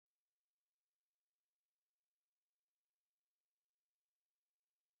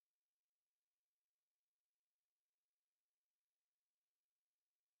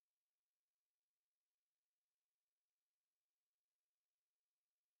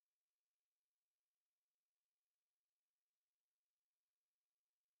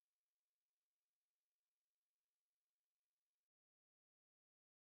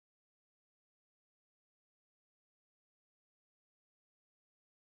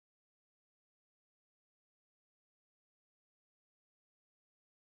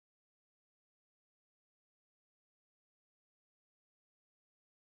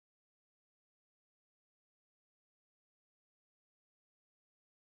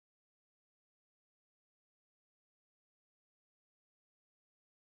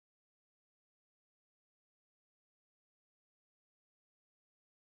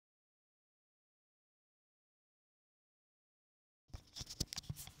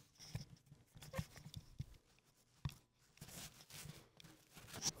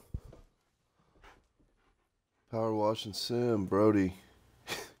Power Wash and Sim, Brody,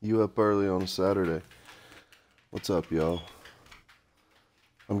 you up early on a Saturday. What's up, y'all?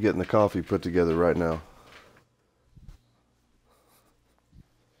 I'm getting the coffee put together right now.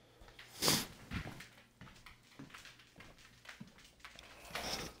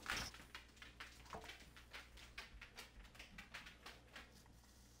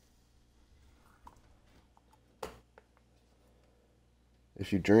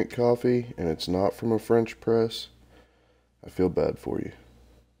 If you drink coffee and it's not from a French press, I feel bad for you.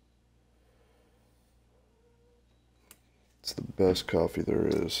 It's the best coffee there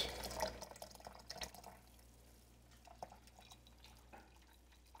is.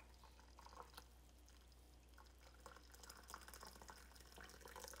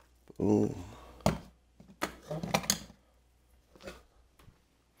 Boom.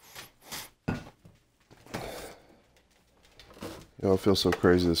 You know, I feel so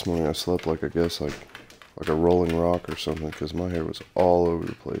crazy this morning. I slept like like a rolling rock or something because my hair was all over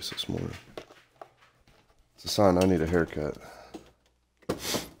the place this morning. It's a sign I need a haircut.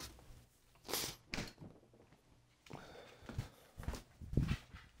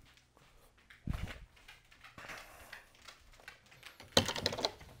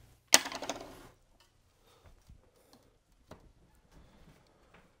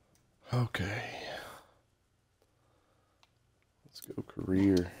 Okay. Let's go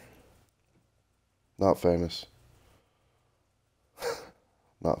career. Not famous.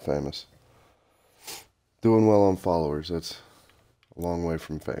 Not famous. Doing well on followers. That's a long way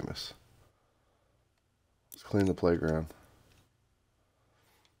from famous. Let's clean the playground.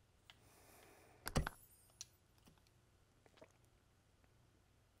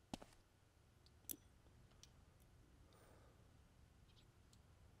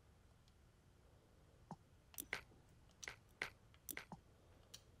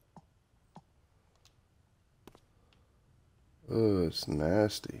 Oh, it's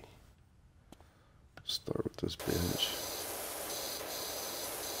nasty. Start with this bench.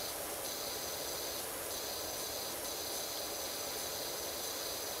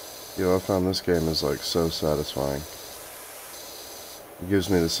 Yo, I found this game is like so satisfying. It gives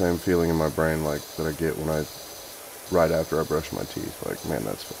me the same feeling in my brain like that I get when right after I brush my teeth. Like, man,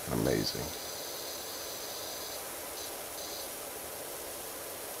 that's fucking amazing.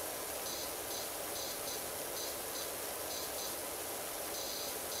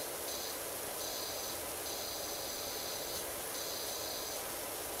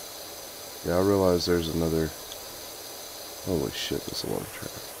 Yeah, I realize there's another. Holy shit, that's a lot of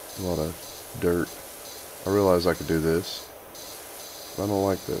trash. A lot of dirt. I realize I could do this, but I don't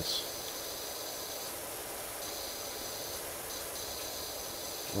like this.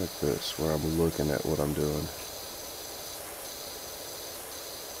 I like this, where I'm looking at what I'm doing.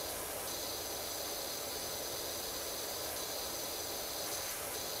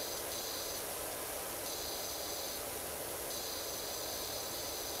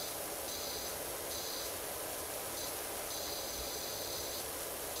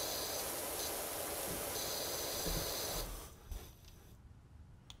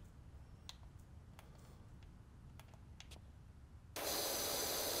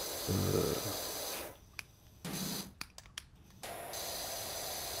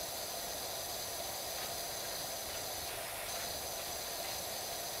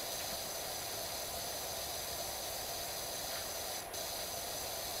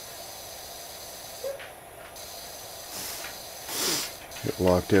 Get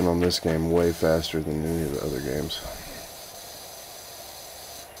locked in on this game way faster than any of the other games.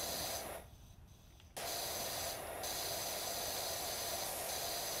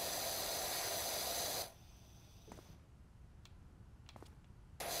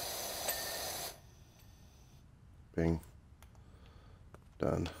 Bing.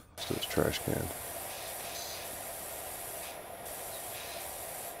 Done. Let's do this trash can.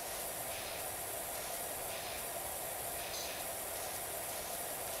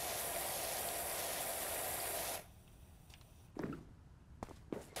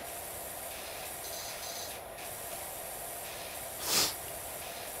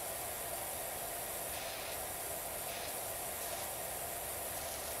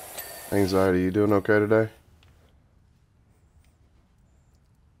 Anxiety, you doing okay today?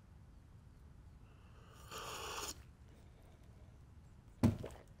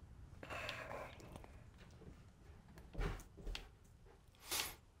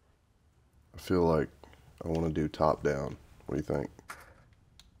 I feel like I want to do top down. What do you think?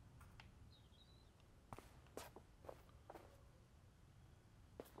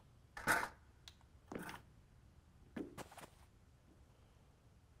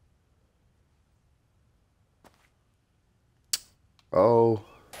 oh.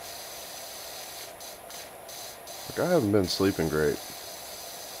 Like, I haven't been sleeping great.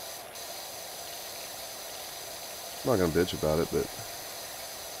 I'm not gonna bitch about it, but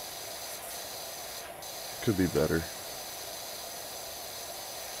it could be better.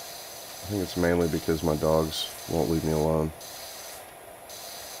 I think it's mainly because my dogs won't leave me alone.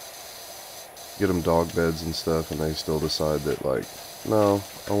 Get them dog beds and stuff, and they still decide that, like, no,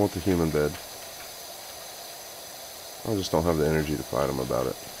 I want the human bed. I just don't have the energy to fight them about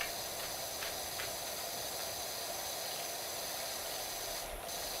it.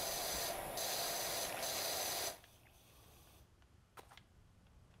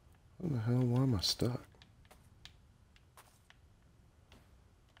 What the hell? Why am I stuck?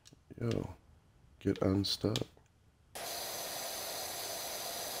 Yo, get unstuck.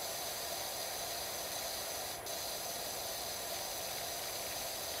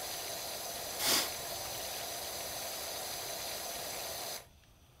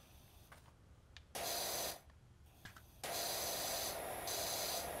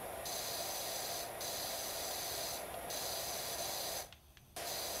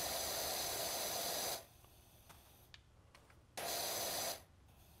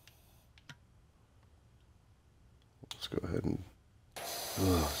 Let's go ahead and...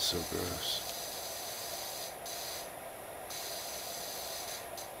 Ugh, it's so gross.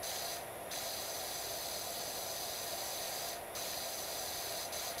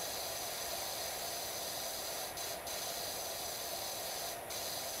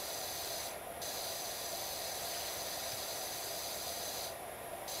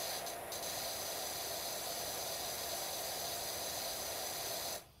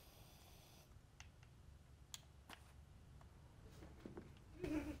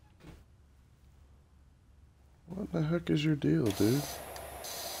 What the heck is your deal, dude?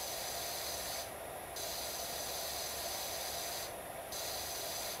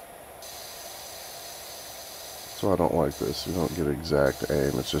 So I don't like this. You don't get exact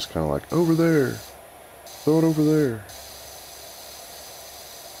aim. It's just kind of like, over there. Throw it over there.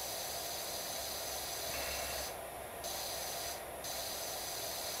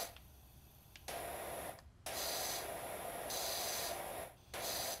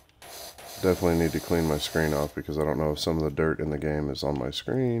 Definitely need to clean my screen off because I don't know if some of the dirt in the game is on my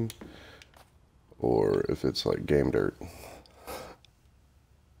screen or if it's like game dirt.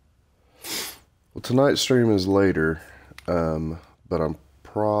 Well, tonight's stream is later, but I'm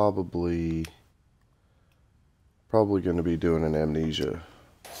probably going to be doing an Amnesia.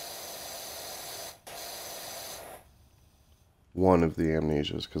 One of the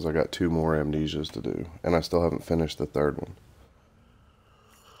Amnesias, because I got 2 more Amnesias to do, and I still haven't finished the 3rd one.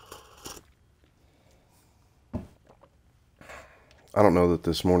 I don't know that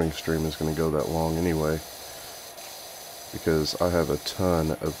this morning's stream is going to go that long anyway, because I have a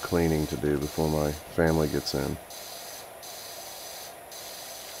ton of cleaning to do before my family gets in.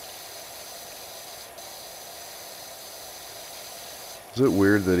 Is it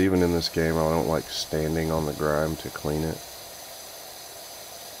weird that even in this game I don't like standing on the grime to clean it?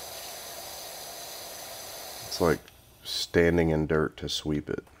 It's like standing in dirt to sweep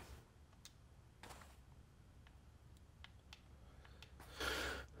it.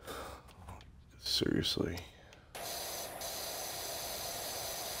 Seriously.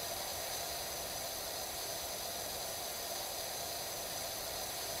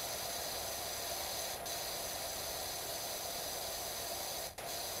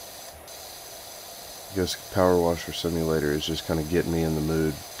 I guess Power Washer Simulator is just kind of getting me in the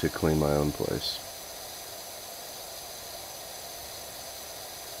mood to clean my own place.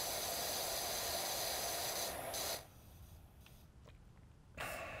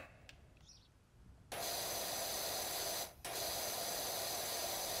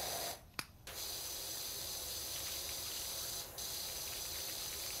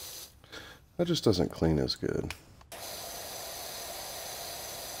 That just doesn't clean as good.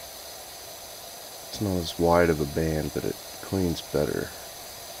 It's not as wide of a band, but it cleans better.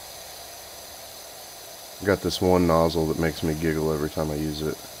 I got this one nozzle that makes me giggle every time I use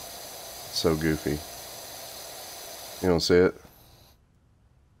it. It's so goofy. You don't see it?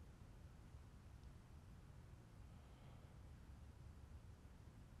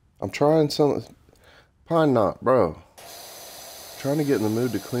 I'm trying some... Pine Knot, bro. I'm trying to get in the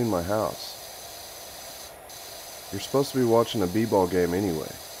mood to clean my house. You're supposed to be watching a b-ball game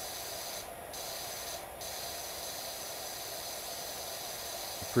anyway.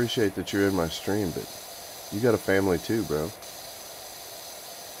 Appreciate that you're in my stream, but you got a family too, bro.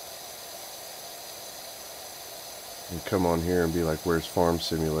 And come on here and be like, where's Farm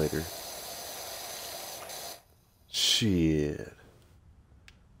Simulator? Shit.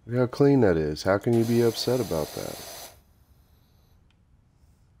 Look how clean that is. How can you be upset about that?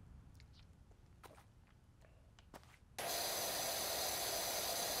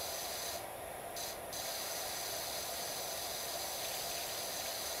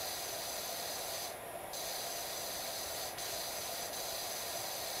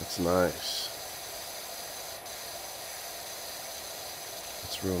 That's nice.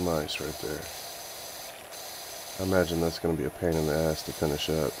 That's real nice right there. I imagine that's going to be a pain in the ass to finish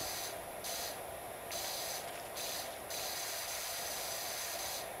up.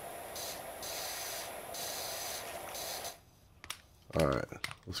 Alright,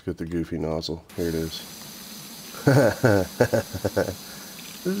 let's get the goofy nozzle. Here it is.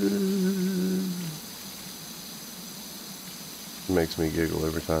 It makes me giggle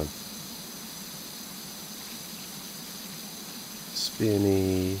every time.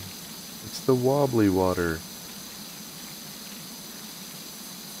 Spinny. It's the wobbly water.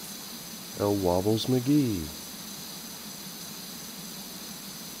 El Wobbles McGee.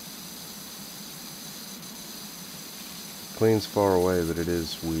 Clean's far away, but it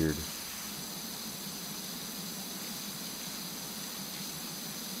is weird.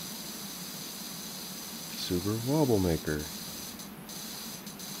 Super Wobble Maker.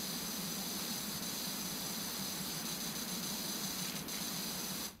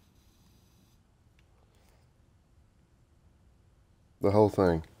 The whole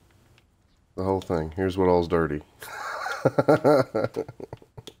thing. The whole thing. Here's what all's dirty.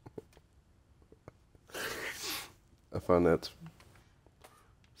 I find that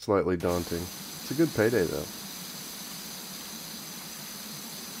slightly daunting. It's a good payday, though.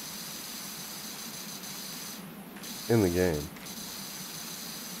 In the game.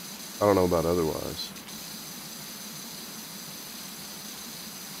 I don't know about otherwise.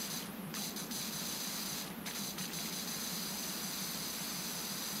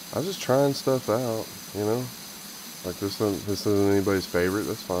 I was just trying stuff out, you know? Like this isn't anybody's favorite,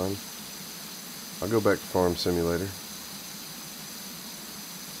 that's fine. I'll go back to Farm Simulator.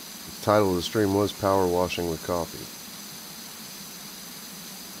 The title of the stream was Power Washing with Coffee.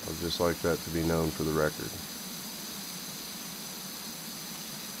 I'd just like that to be known for the record.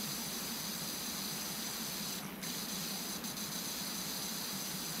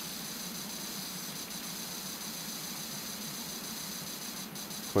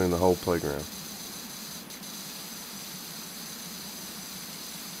 Clean the whole playground.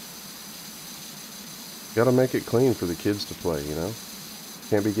 Gotta make it clean for the kids to play, you know?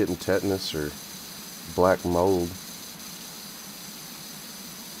 Can't be getting tetanus or black mold.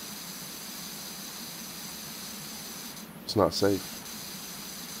 It's not safe.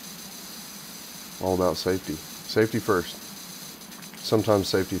 All about safety. Safety first. Sometimes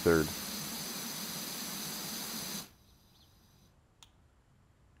safety third.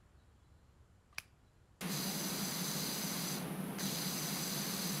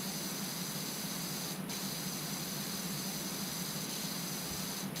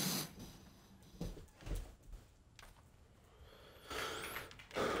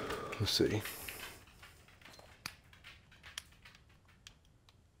 Let's see.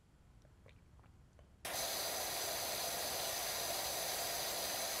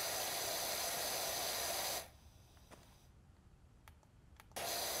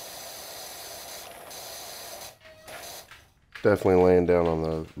 Definitely laying down on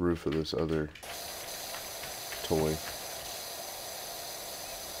the roof of this other toy.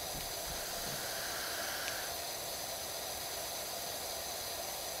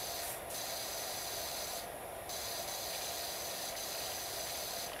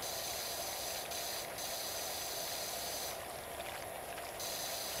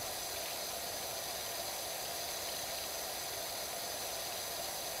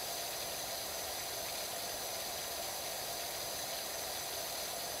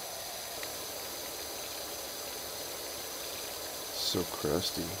 So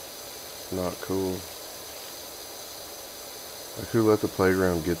crusty. Not cool. Like, who let the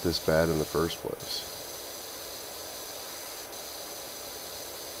playground get this bad in the first place?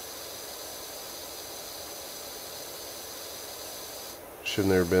 Shouldn't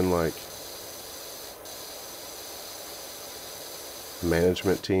there have been, like, a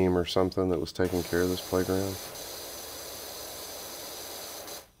management team or something that was taking care of this playground?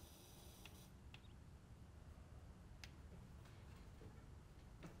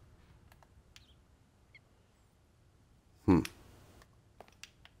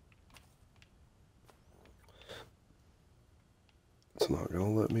 It's not gonna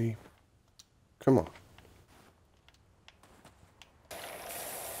let me. Come on.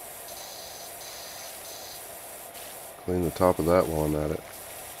 Clean the top of that while I'm at it.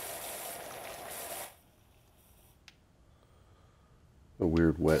 The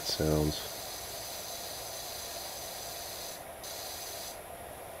weird wet sounds.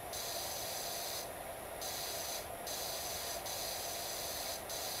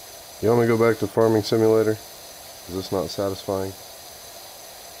 You want me to go back to Farming Simulator? Is this not satisfying?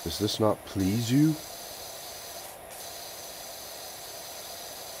 Does this not please you?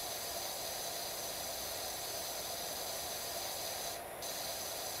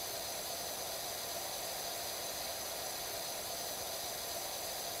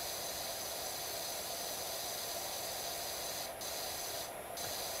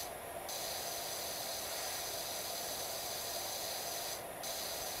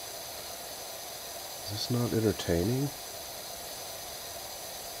 Is this not entertaining?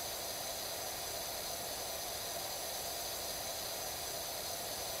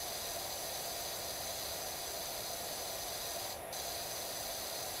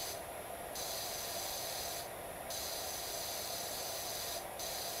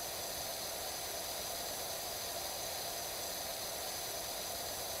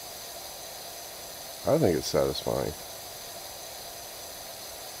 I think it's satisfying.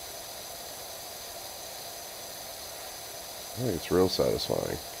 I think it's real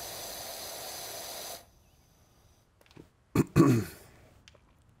satisfying.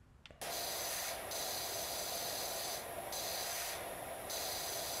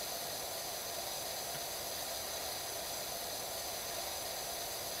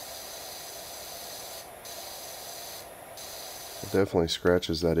 It definitely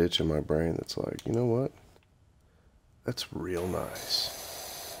scratches that itch in my brain that's like, you know what? That's real nice.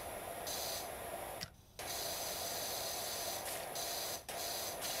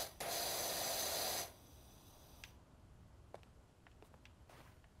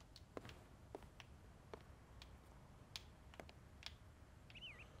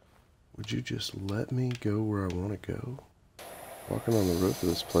 Would you just let me go where I want to go? Walking on the roof of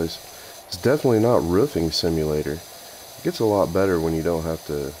this place. It's definitely not Roofing Simulator. It gets a lot better when you don't have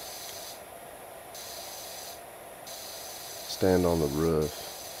to stand on the roof.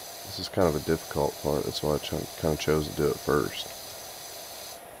 This is kind of a difficult part. That's why I kind of chose to do it first.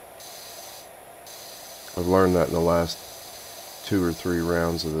 I've learned that in the last 2 or 3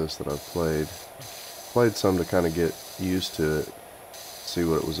 rounds of this that I've played. Played some to kind of get used to it, see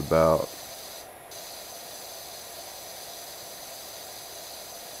what it was about.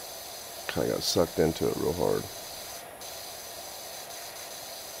 Kind of got sucked into it real hard.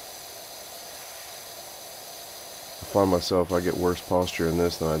 I find myself, I get worse posture in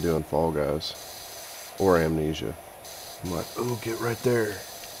this than I do in Fall Guys or Amnesia. I'm like, oh, get right there.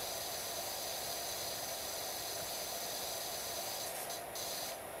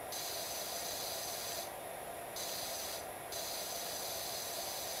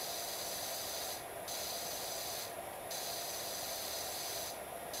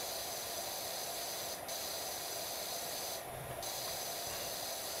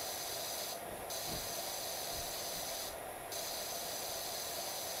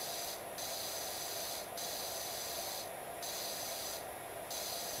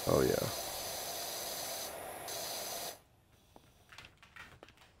 Oh yeah.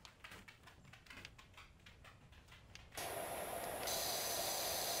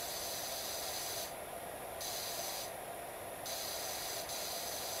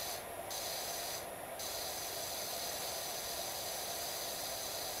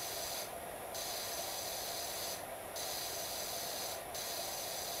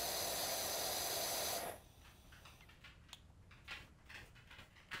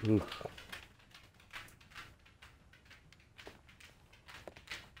 Oof.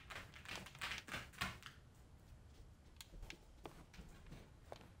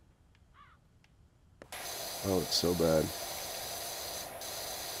 Oh, it's so bad. I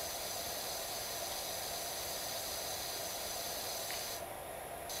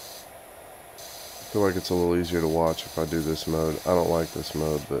feel like it's a little easier to watch if I do this mode. I don't like this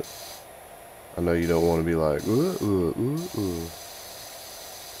mode, but I know you don't want to be like, ooh, ooh, ooh, ooh.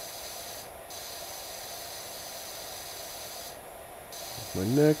 My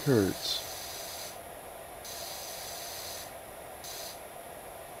neck hurts.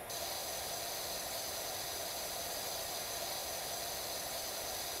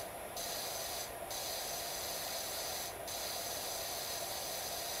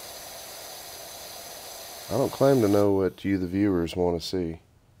 I don't claim to know what you, the viewers, want to see.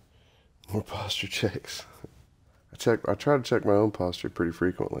 More posture checks. I try to check my own posture pretty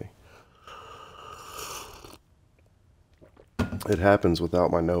frequently. It happens without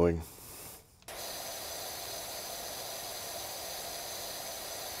my knowing.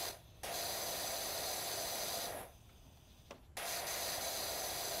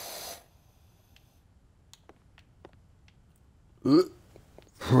 Oh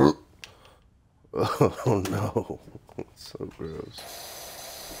no. It's so gross.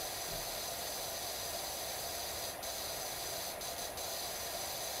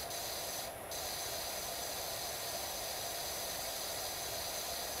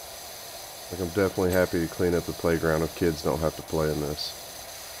 Like, I'm definitely happy to clean up the playground if kids don't have to play in this.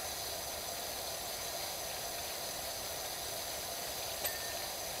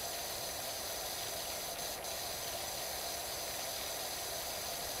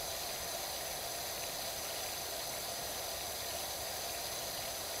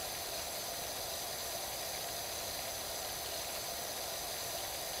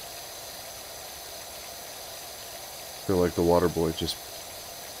 I feel like the water boy just,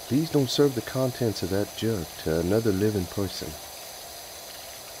 please don't serve the contents of that jug to another living person.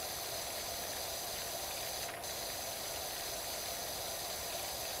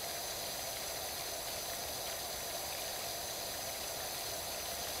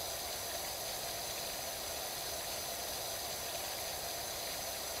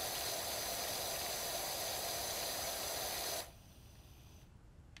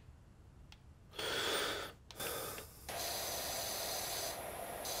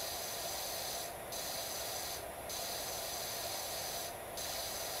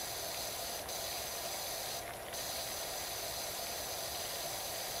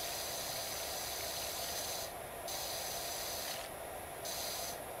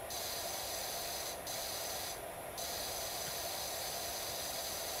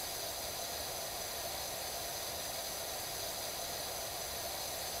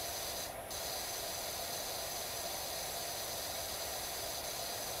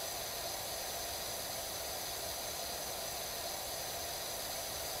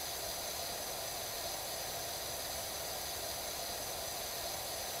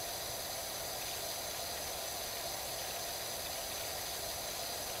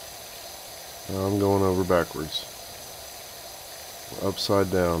 Now I'm going over backwards.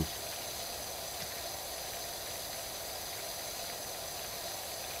 Upside down.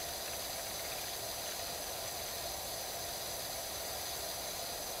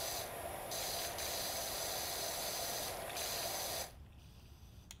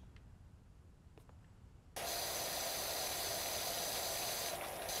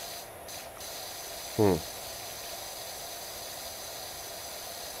 Hmm.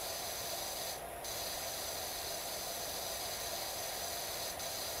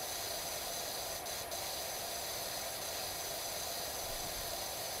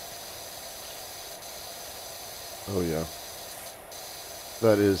 Oh yeah.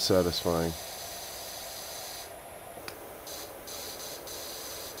 That is satisfying.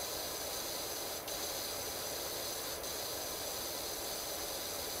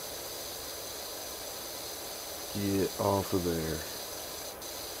 Get off of there.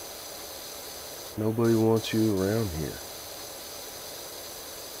 Nobody wants you around here.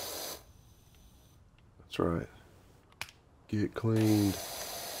 That's right. Get cleaned.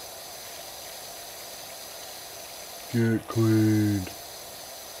 Get cleaned.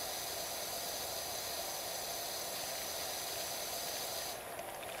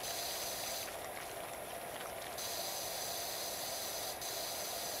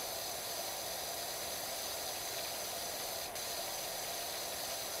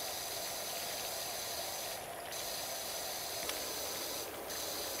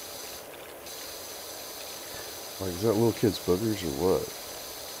 Like, is that little kid's boogers or what?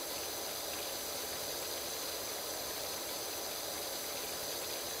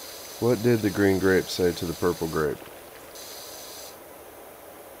 What did the green grape say to the purple grape?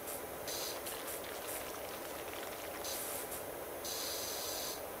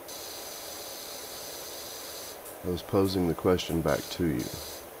 I was posing the question back to you.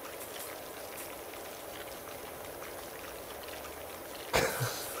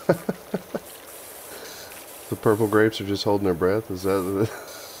 The purple grapes are just holding their breath? Is that the...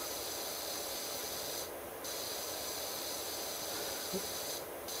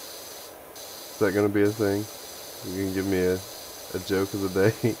 Is that gonna be a thing? You can give me a joke of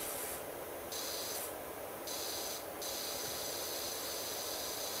the day?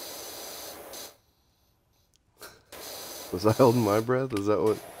 Was I holding my breath? Is that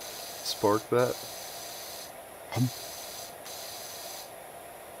what sparked that?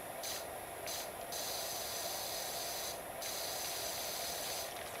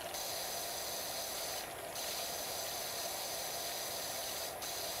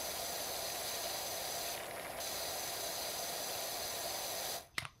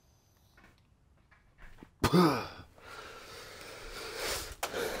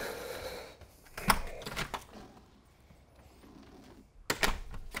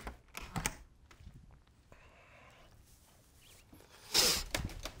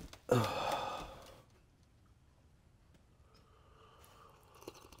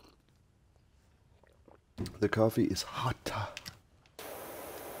 The coffee is hot.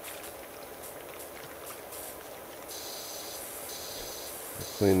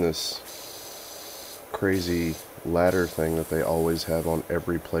 Clean this crazy ladder thing that they always have on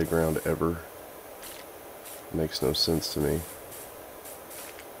every playground ever. Makes no sense to me.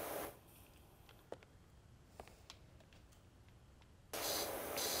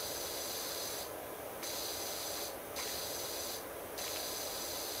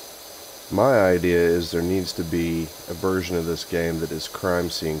 My idea is there needs to be a version of this game that is crime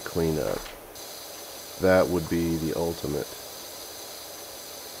scene cleanup. That would be the ultimate.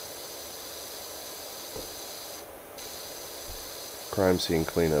 Crime scene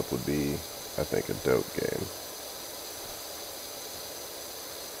cleanup would be, I think, a dope game.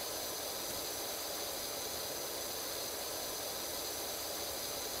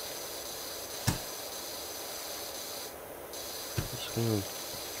 Just gonna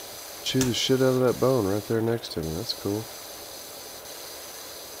chew the shit out of that bone right there next to me. That's cool.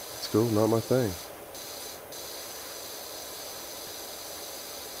 That's cool, not my thing.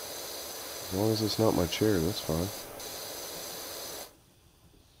 As long as it's not my chair, that's fine.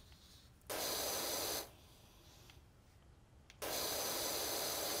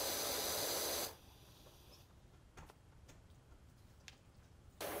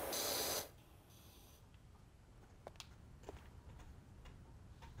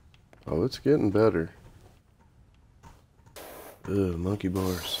 Oh, it's getting better. Ugh, monkey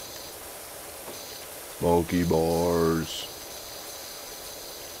bars. Monkey bars.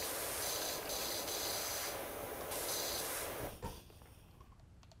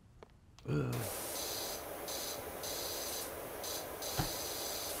 Ugh.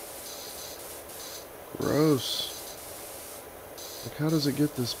 Gross. Like, how does it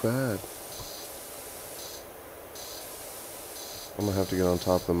get this bad? I'm gonna have to get on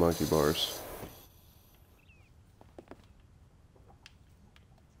top of the monkey bars.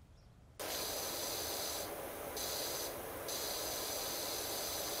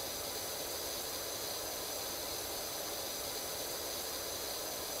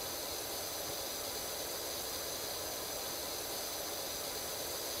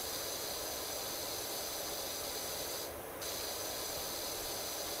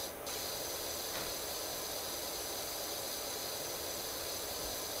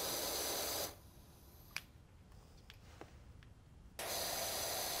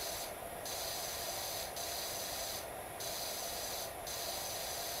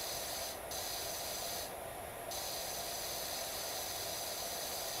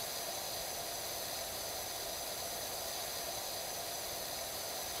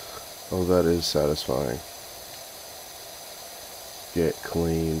 Oh, that is satisfying. Get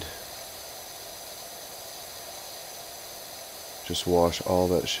cleaned. Just wash all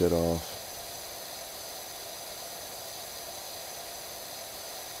that shit off.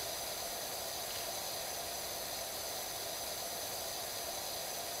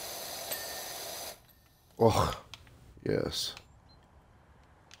 Oh, yes.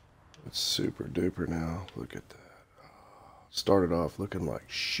 It's super duper now. Look at that. Started off looking like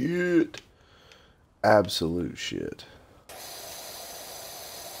shit. Absolute shit.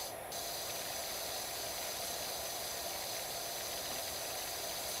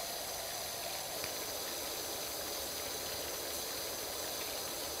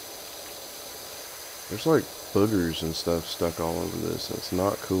 There's like boogers and stuff stuck all over this, and it's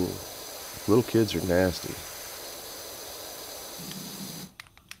not cool. Little kids are nasty.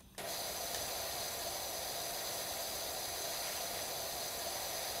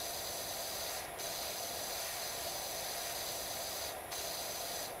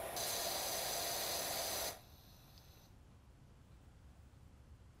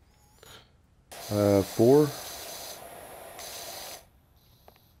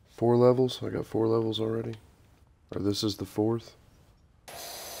 Four levels. I got 4 levels already. Or this is the 4th.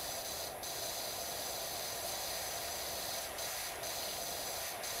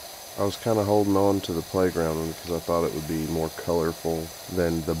 I was kind of holding on to the playground one because I thought it would be more colorful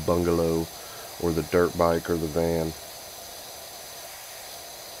than the bungalow or the dirt bike or the van.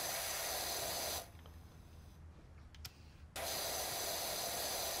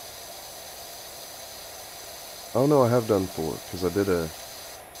 Oh no, I have done 4 because I did a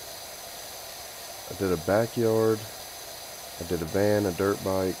backyard, I did a van, a dirt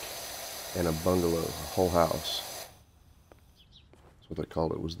bike, and a bungalow, a whole house. That's what they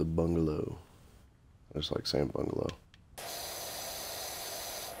called it, was the bungalow. I just like saying bungalow.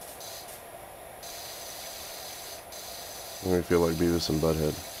 Made me feel like Beavis and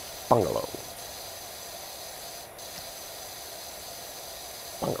Butthead. Bungalow.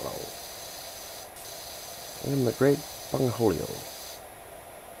 Bungalow. I am the great Bungholio.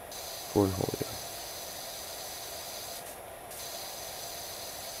 Cornholio.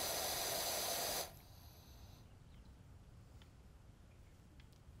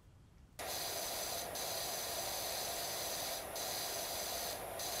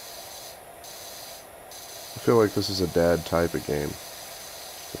 I feel like this is a dad type of game.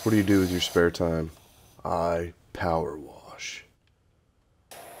 Like, what do you do with your spare time? I power wash.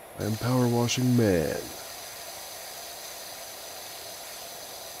 I am power washing man.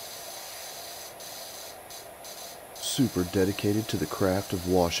 Super dedicated to the craft of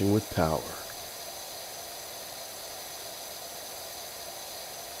washing with power.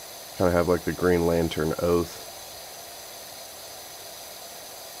 Kind of have like the Green Lantern oath.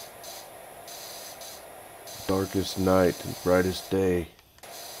 Darkest night and brightest day.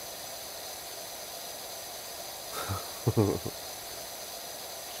 I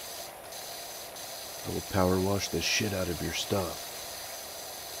will power wash the shit out of your stuff.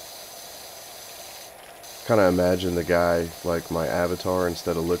 Kind of imagine the guy, like my avatar,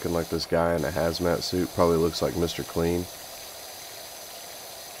 instead of looking like this guy in a hazmat suit, probably looks like Mr. Clean.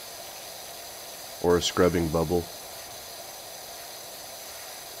 Or a scrubbing bubble.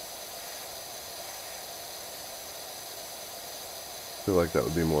 I feel like that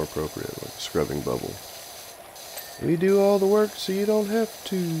would be more appropriate, like a scrubbing bubble. We do all the work so you don't have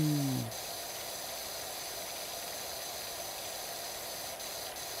to.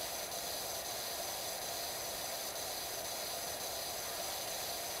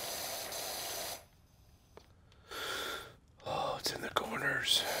 Oh, it's in the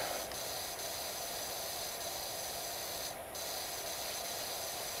corners.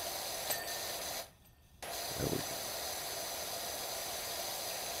 There we go.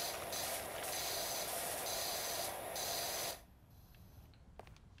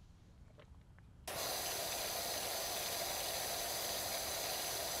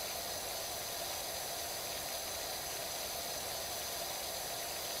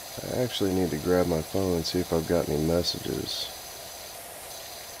 I actually need to grab my phone and see if I've got any messages.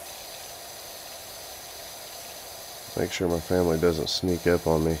 Make sure my family doesn't sneak up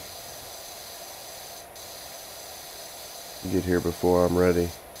on me. Get here before I'm ready.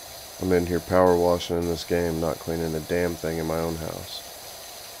 I'm in here power washing in this game, not cleaning a damn thing in my own house.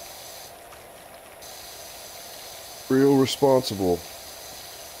 Real responsible.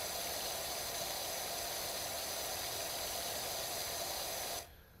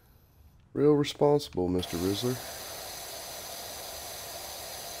 Real responsible, Mr. Rizzler.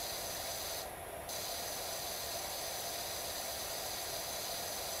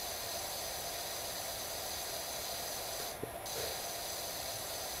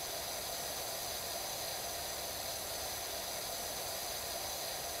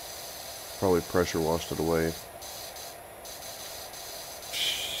 Probably pressure washed it away.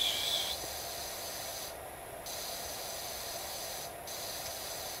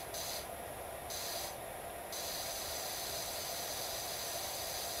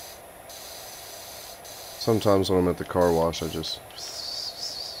 Sometimes when I'm at the car wash, I just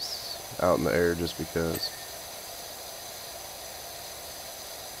out in the air just because.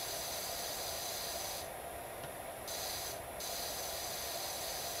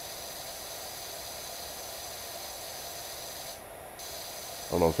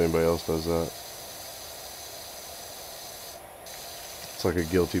 I don't know if anybody else does that. It's like a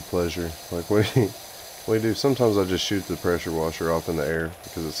guilty pleasure. Like, what do you do? Sometimes I just shoot the pressure washer off in the air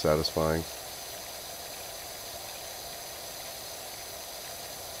because it's satisfying.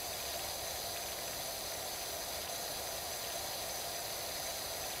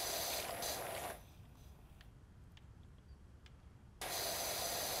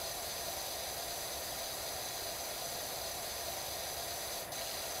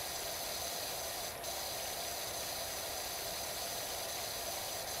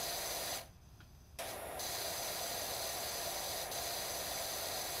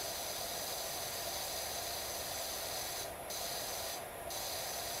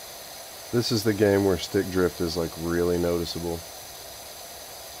 This is the game where stick drift is like really noticeable.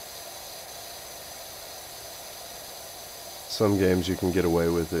 Some games you can get away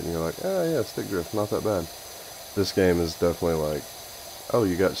with it and you're like, oh yeah, stick drift, not that bad. This game is definitely like, oh,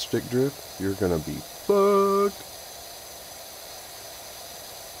 you got stick drift? You're gonna be fucked.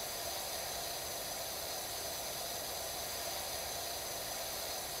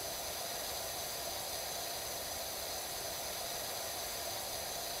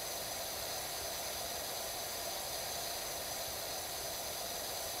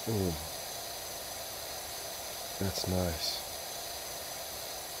 That's nice.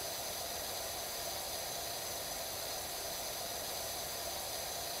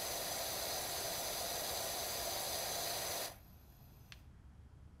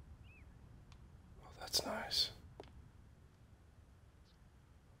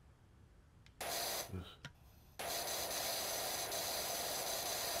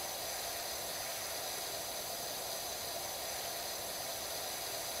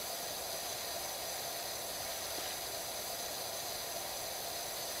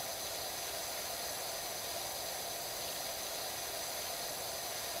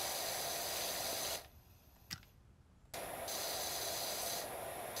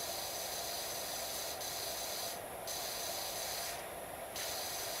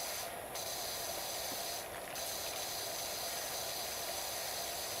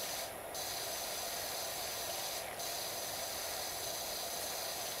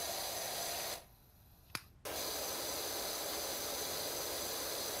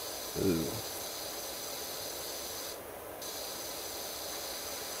 Ooh.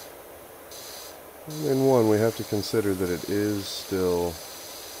 And one, we have to consider that it is still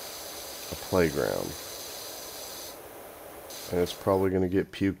a playground. And it's probably going to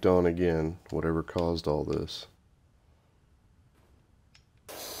get puked on again, whatever caused all this.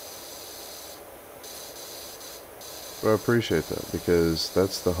 But I appreciate that, because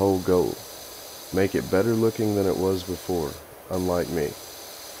that's the whole goal. Make it better looking than it was before, unlike me.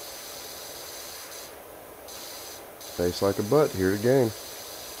 Face like a butt, here to game.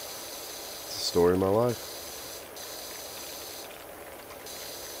 It's the story of my life.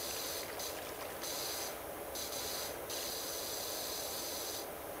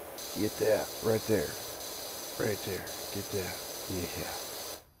 Get that, right there. Right there, get that, yeah.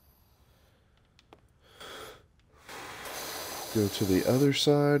 Go to the other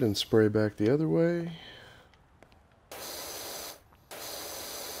side and spray back the other way.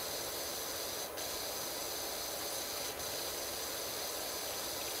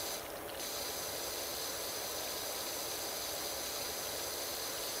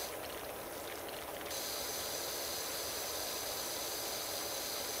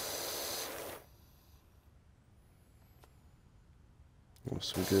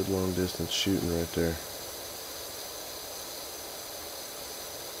 Some good long distance shooting right there.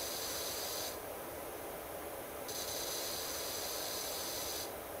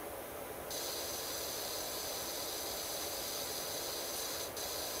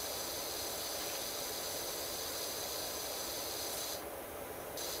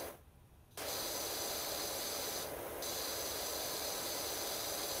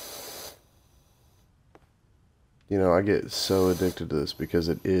 You know, I get so addicted to this because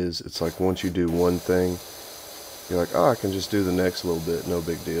it's like once you do one thing, you're like, oh, I can just do the next little bit, no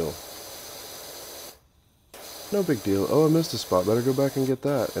big deal. No big deal. Oh, I missed a spot, better go back and get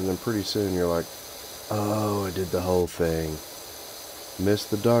that. And then pretty soon you're like, oh, I did the whole thing. Missed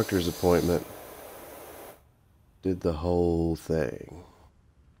the doctor's appointment. Did the whole thing.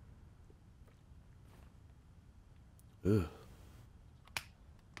 Ugh.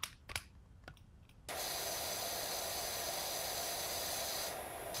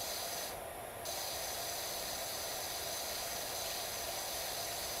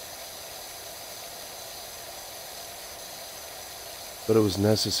 But it was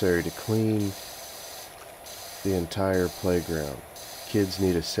necessary to clean the entire playground. Kids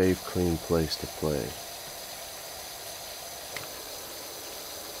need a safe, clean place to play.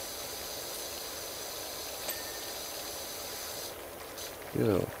 You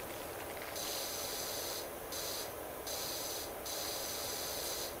know.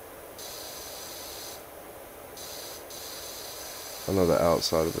 I know the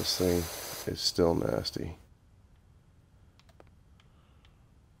outside of this thing is still nasty.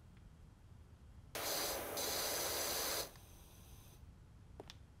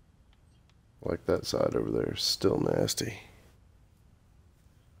 Like that side over there is still nasty.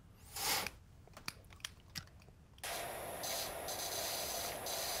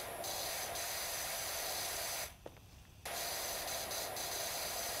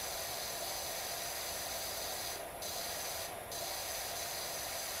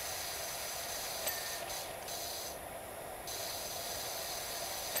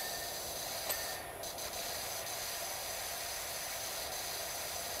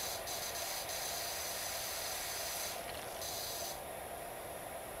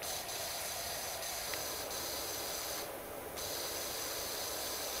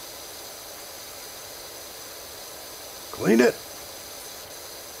 Clean it.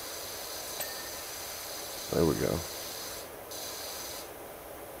 There we go.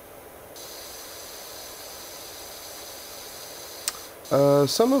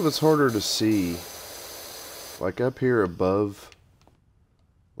 Some of it's harder to see. Like up here above,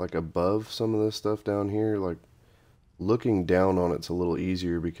 like above some of this stuff down here, like looking down on it's a little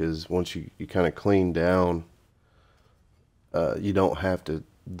easier because once you kind of clean down, you don't have to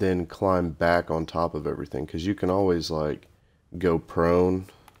then climb back on top of everything, because you can always like go prone,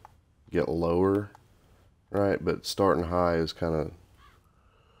 get lower, right? But starting high is kind of,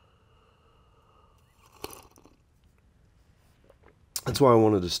 that's why I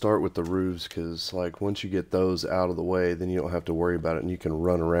wanted to start with the roofs, because like once you get those out of the way, then you don't have to worry about it and you can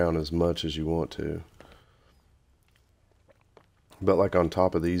run around as much as you want to. But like on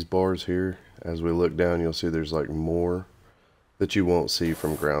top of these bars here, as we look down, you'll see there's like more that you won't see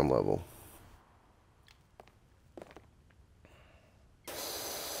from ground level.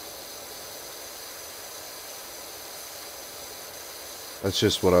 That's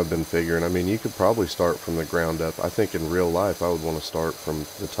just what I've been figuring. I mean, you could probably start from the ground up. I think in real life I would want to start from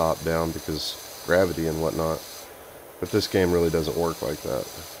the top down because gravity and whatnot. But this game really doesn't work like that.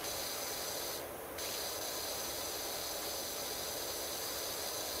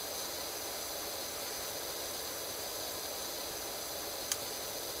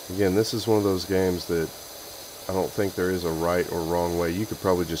 Again, this is one of those games that I don't think there is a right or wrong way. You could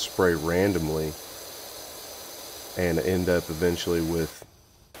probably just spray randomly and end up eventually with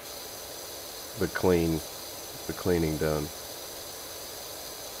the cleaning done.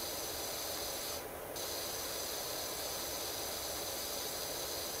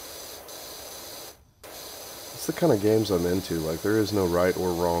 It's the kind of games I'm into. Like, there is no right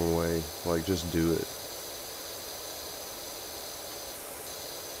or wrong way. Like, just do it.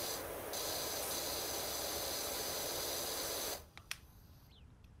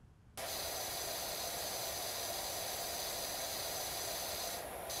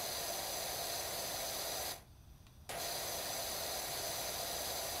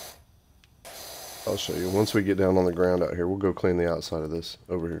 I'll show you. Once we get down on the ground out here, we'll go clean the outside of this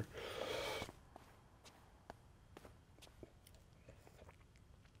over here.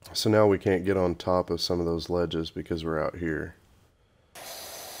 So now we can't get on top of some of those ledges because we're out here.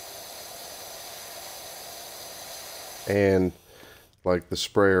 And like the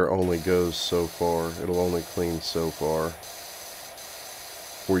sprayer only goes so far. It'll only clean so far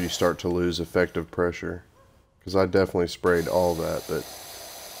before you start to lose effective pressure. Because I definitely sprayed all that, but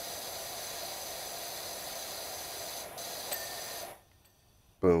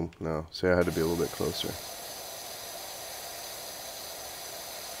boom, no. See, I had to be a little bit closer.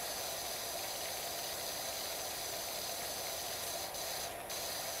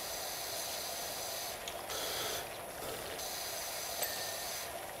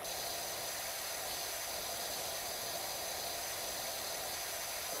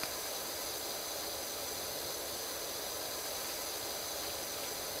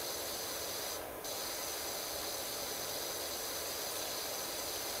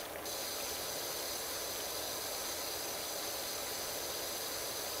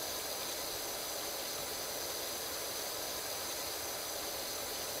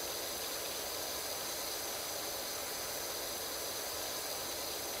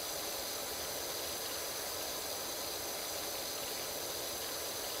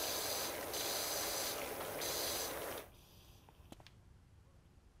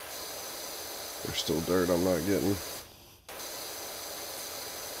 There's still dirt I'm not getting.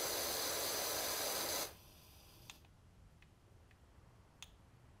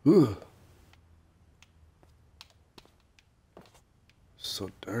 Ooh. So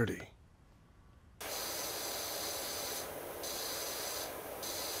dirty.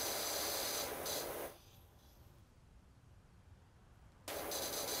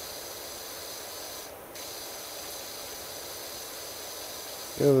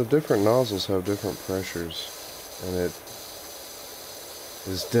 Yeah, the different nozzles have different pressures, and it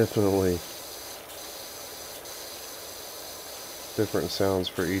is definitely different sounds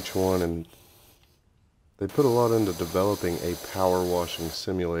for each one, and they put a lot into developing a power washing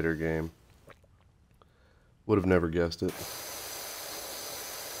simulator game. Would have never guessed it.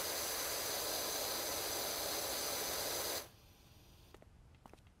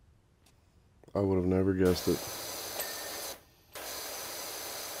 I would have never guessed it.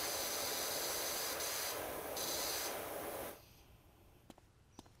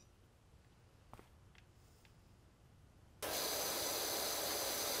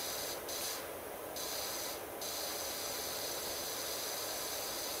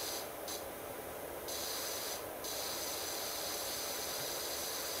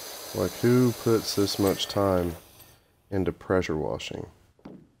 Like, who puts this much time into pressure washing?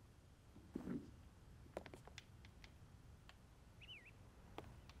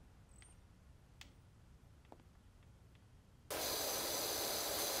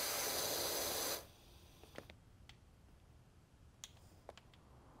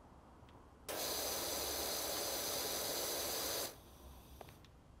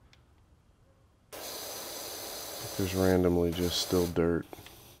 There's randomly just still dirt.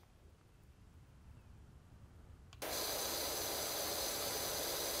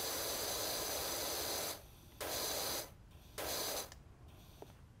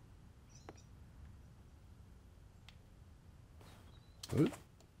 Oop.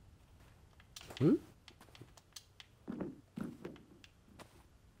 Oop.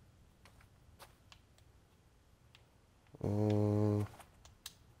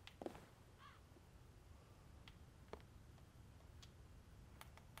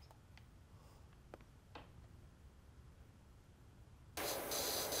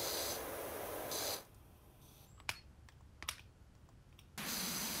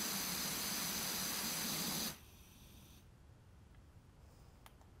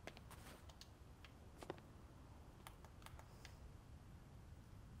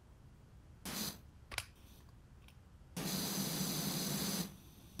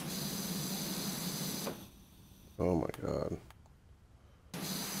 Oh my God.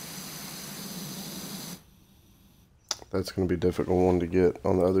 That's going to be a difficult one to get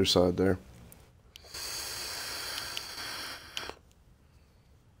on the other side there.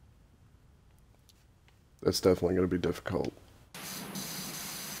 That's definitely going to be difficult.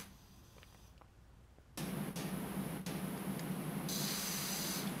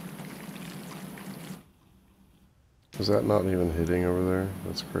 Is that not even hitting over there?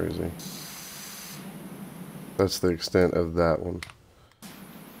 That's crazy. That's the extent of that one.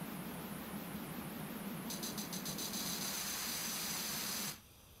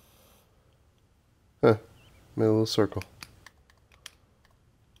 Huh. Made a little circle.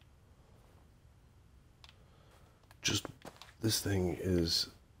 Just, this thing is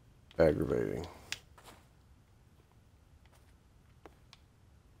aggravating.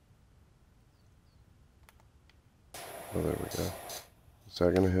 Oh, there we go. Is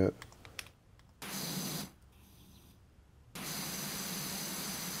that gonna hit?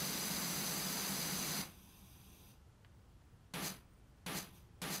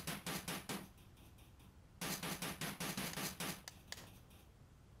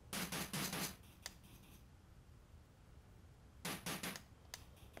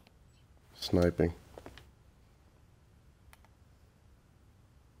 Sniping.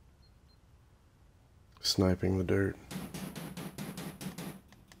 Sniping the dirt.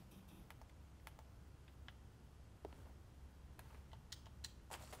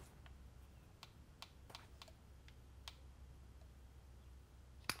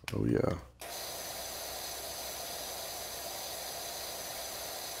 Oh yeah.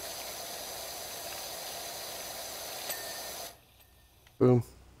 Boom.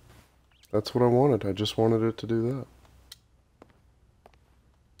 That's what I wanted. I just wanted it to do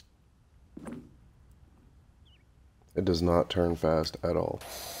that. It does not turn fast at all.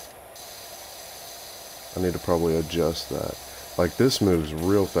 I need to probably adjust that. Like, this moves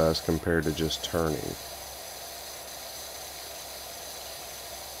real fast compared to just turning.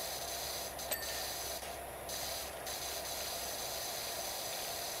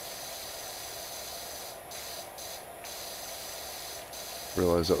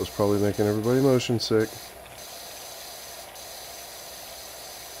 Realize that was probably making everybody motion sick.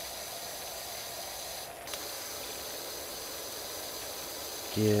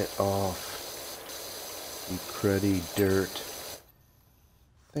 Get off, you cruddy dirt.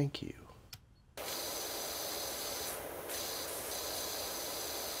 Thank you.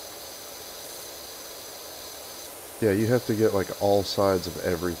 Yeah, you have to get like all sides of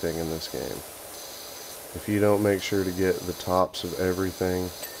everything in this game. If you don't make sure to get the tops of everything,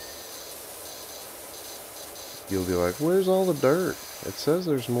 you'll be like, where's all the dirt? It says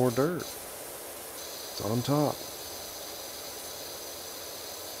there's more dirt. It's on top.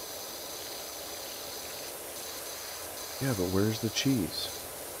 Yeah, but where's the cheese?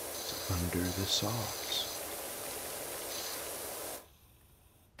 It's under the sauce.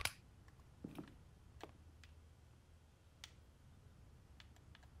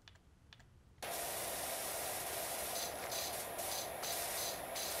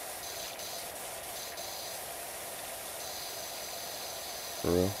 For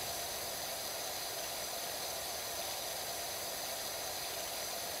real?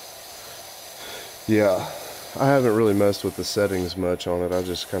 Yeah, I haven't really messed with the settings much on it. I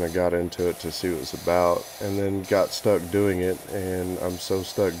just kind of got into it to see what it's about, and then got stuck doing it, and I'm so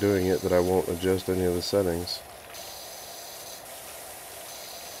stuck doing it that I won't adjust any of the settings.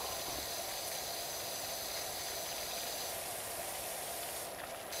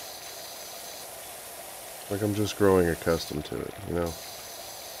 Like, I'm just growing accustomed to it, you know?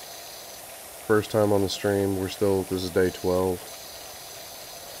 First time on the stream, this is day 12.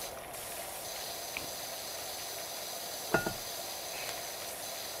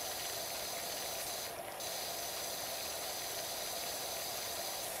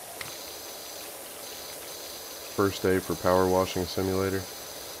 first day for Power Washing Simulator.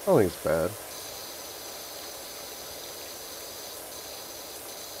 I don't think it's bad.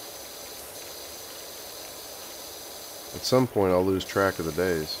 At some point I'll lose track of the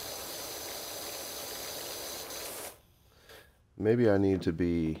days. Maybe I need to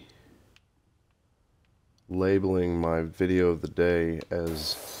be labeling my video of the day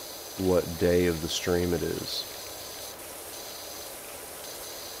as what day of the stream it is.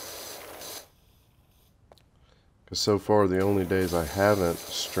 Because so far the only days I haven't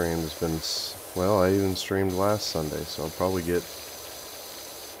streamed has been, well, I even streamed last Sunday, so I'll probably get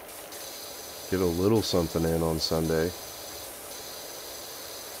a little something in on Sunday.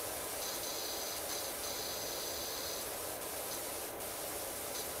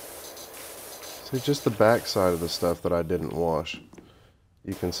 See, just the back side of the stuff that I didn't wash.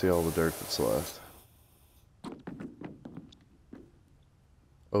 You can see all the dirt that's left.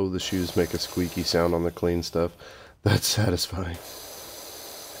 Oh, the shoes make a squeaky sound on the clean stuff. That's satisfying.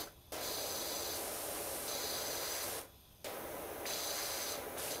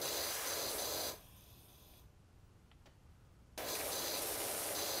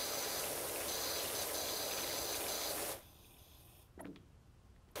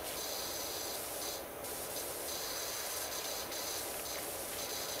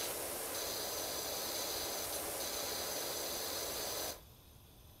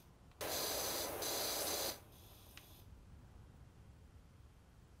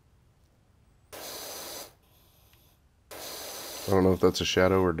 I don't know if that's a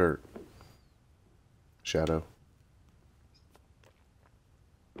shadow or dirt. Shadow.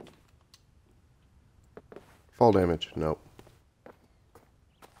 Fall damage. Nope.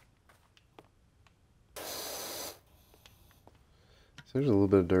 So there's a little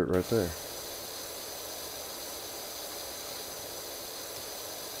bit of dirt right there.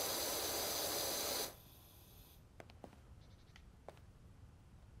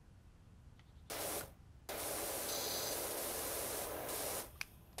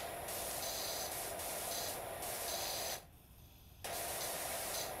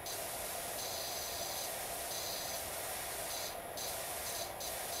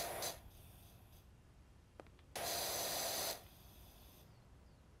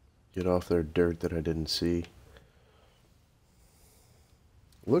 Get off their dirt that I didn't see.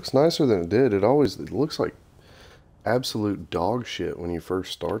 It looks nicer than it did. It looks like absolute dog shit when you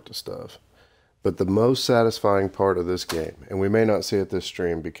first start the stuff. But the most satisfying part of this game, and we may not see it this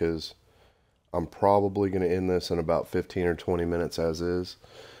stream because I'm probably going to end this in about 15 or 20 minutes as is.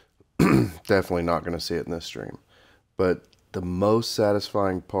 Definitely not going to see it in this stream. But the most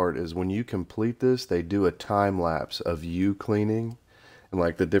satisfying part is when you complete this, they do a time lapse of you cleaning and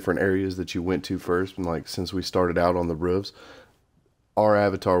like the different areas that you went to first. And like since we started out on the roofs, our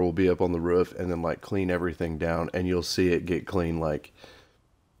avatar will be up on the roof and then like clean everything down, and you'll see it get clean like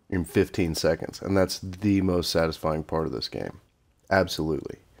in 15 seconds. And that's the most satisfying part of this game.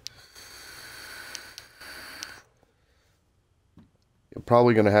 Absolutely. I'm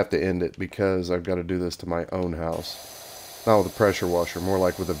probably going to have to end it because I've got to do this to my own house. Not with a pressure washer, more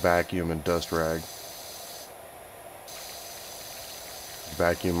like with a vacuum and dust rag.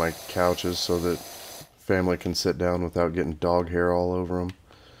 Vacuum my couches so that family can sit down without getting dog hair all over them.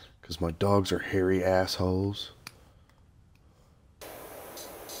 Because my dogs are hairy assholes.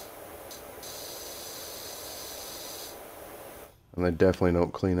 And they definitely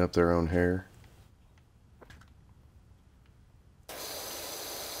don't clean up their own hair.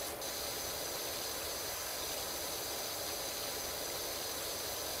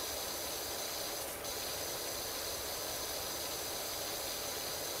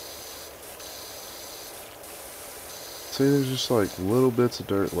 See, there's just like little bits of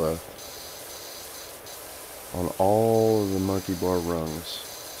dirt left on all of the monkey bar rungs.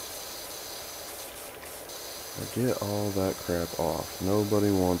 Get all that crap off.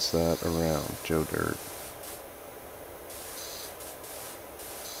 Nobody wants that around, Joe Dirt.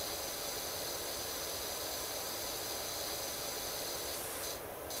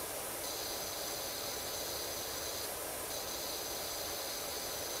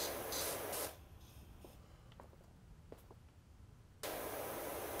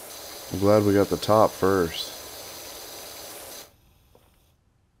 I'm glad we got the top first.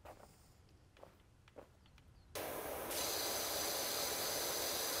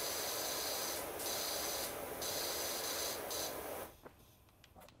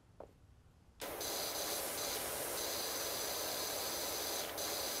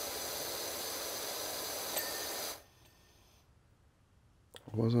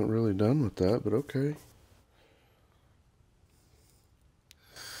 Wasn't really done with that, but okay.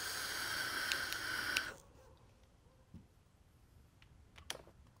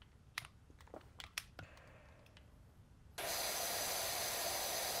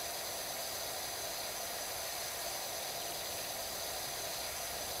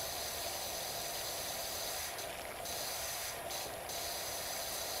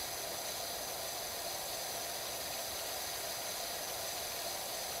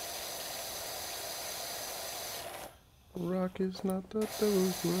 rock is not the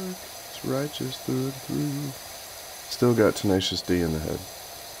devil's work. It's righteous through and through. Still got Tenacious D in the head.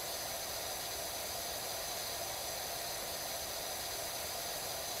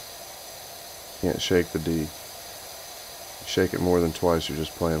 Can't shake the D. You shake it more than twice, you're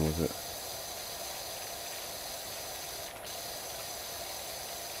just playing with it.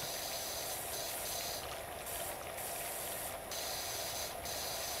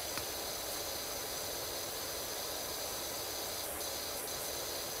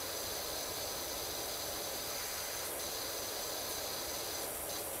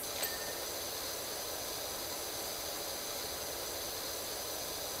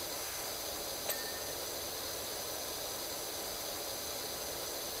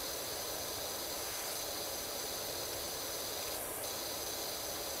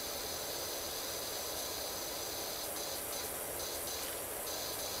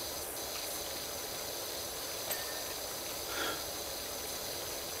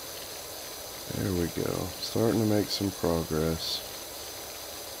 There we go. Starting to make some progress.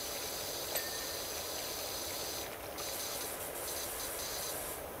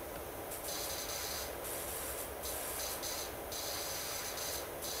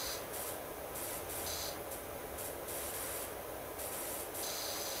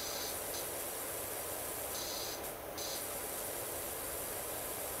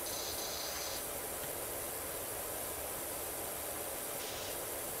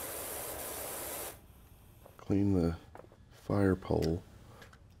 Clean the fire pole.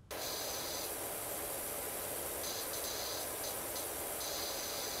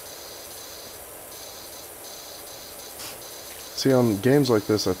 See, on games like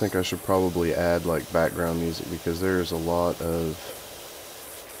this, I think I should probably add like background music because there's a lot of,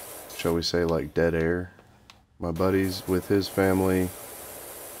 shall we say, like dead air. My buddy's with his family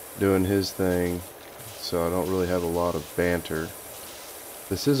doing his thing, so I don't really have a lot of banter.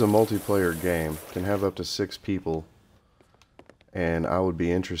 This is a multiplayer game, can have up to 6 people, and I would be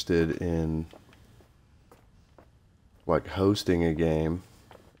interested in like hosting a game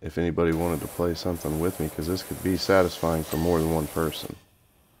if anybody wanted to play something with me, because this could be satisfying for more than one person.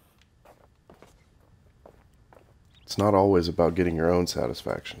 It's not always about getting your own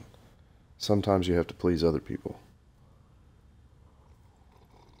satisfaction. Sometimes you have to please other people.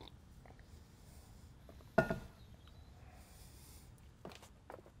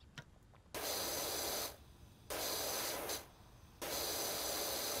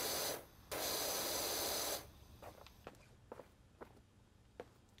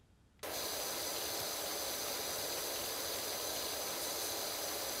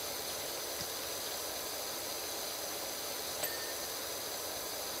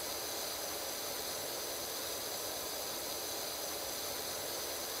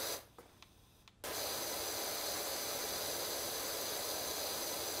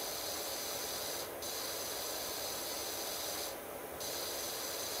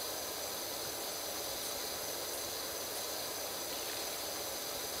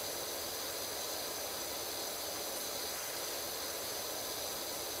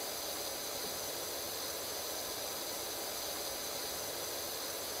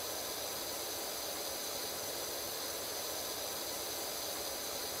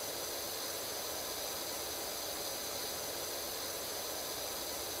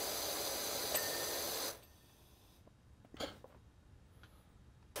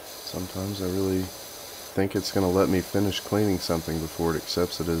 Sometimes I really think it's going to let me finish cleaning something before it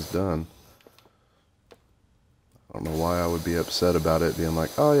accepts it as done. I don't know why I would be upset about it being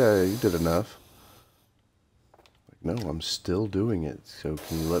like, oh yeah, you did enough. Like, no, I'm still doing it, so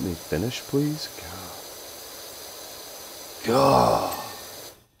can you let me finish, please? God.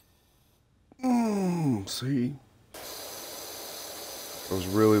 See? I was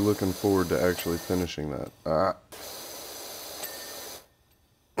really looking forward to actually finishing that.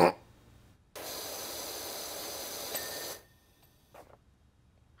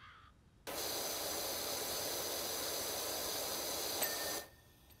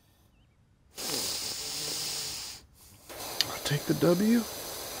 Take the W.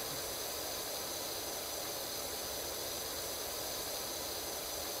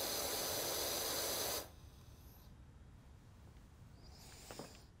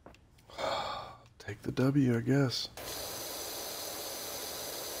 Take the W, I guess.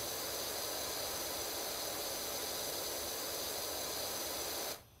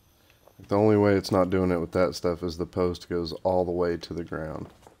 The only way it's not doing it with that stuff is the post goes all the way to the ground.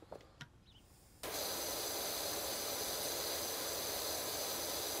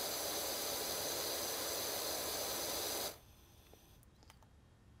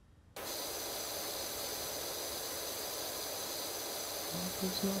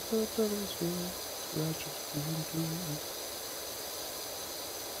 It's not the devil's will, righteous being true.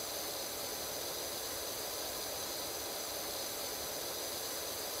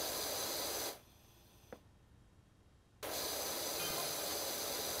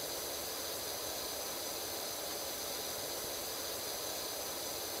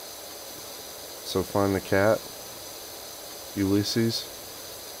 So find the cat, Ulysses.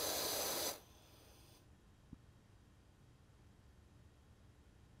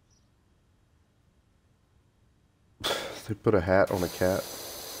 They put a hat on a cat.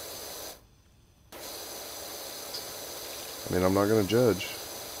 I mean, I'm not gonna judge.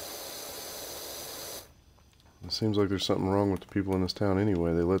 It seems like there's something wrong with the people in this town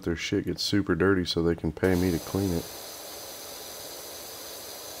anyway. They let their shit get super dirty so they can pay me to clean it.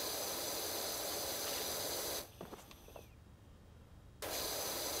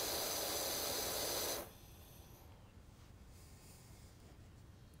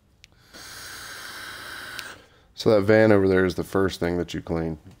 So that van over there is the first thing that you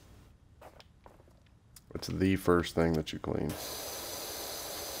clean. It's the first thing that you clean.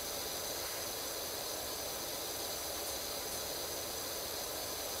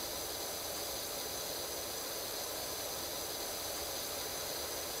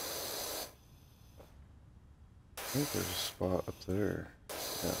 I think there's a spot up there.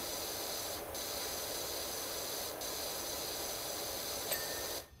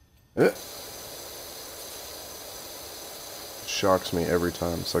 Yeah. Shocks me every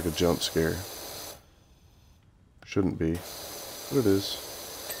time. It's like a jump scare. Shouldn't be, but it is.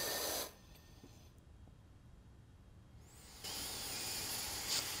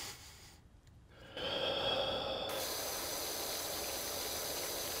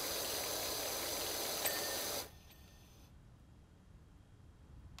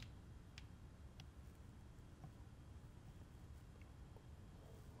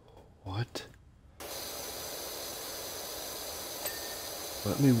 What?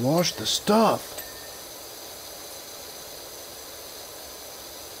 Let me wash the stuff.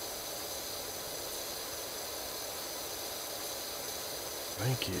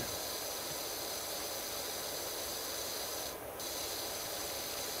 Thank you.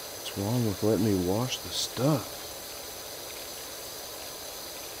 What's wrong with letting me wash the stuff?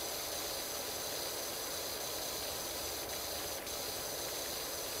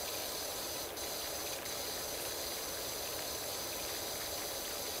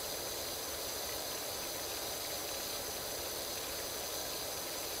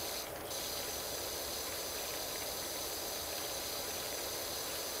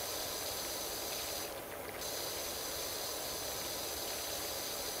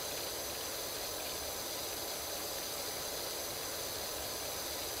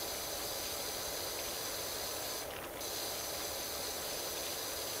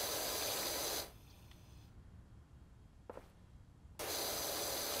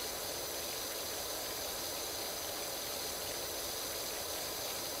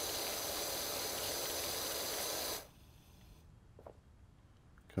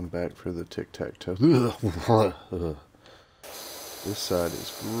 Come back for the tic-tac-toe. This side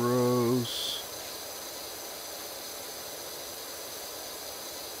is gross.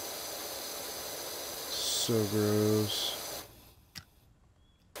 So gross.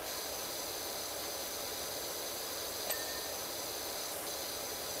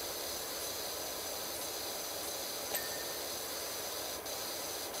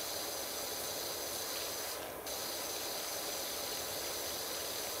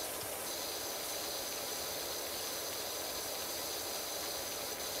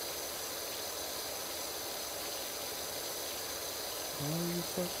 All you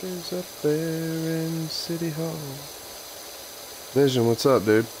fuckers up there in City Hall. Vision, what's up,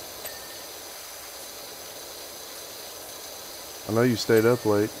 dude? I know you stayed up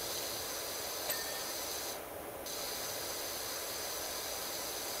late.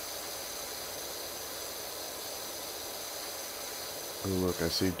 Oh, look, I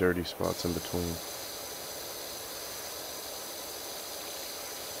see dirty spots in between.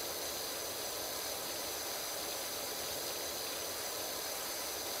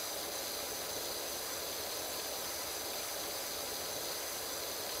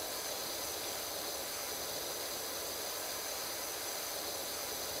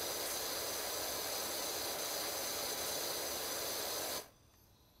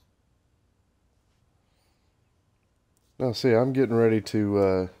 Now, see, I'm getting ready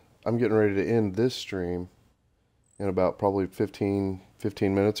to end this stream in about probably 15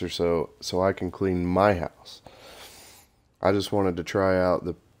 minutes or so I can clean my house. I just wanted to try out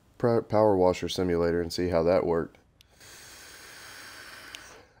the power washer simulator and see how that worked.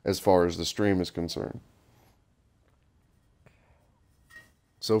 as far as the stream is concerned.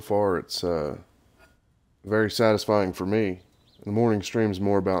 So far, it's very satisfying for me. The morning stream's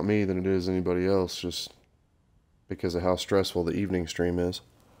more about me than it is anybody else, just because of how stressful the evening stream is.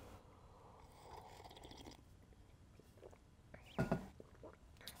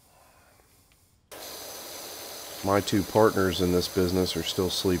 My two partners in this business are still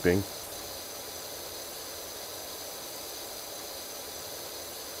sleeping.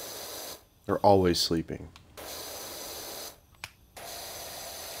 They're always sleeping.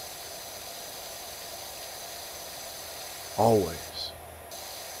 Always.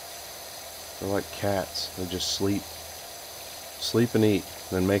 They're like cats. They just sleep. Sleep and eat,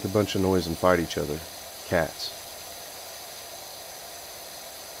 then make a bunch of noise and fight each other. Cats.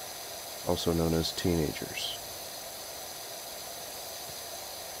 Also known as teenagers.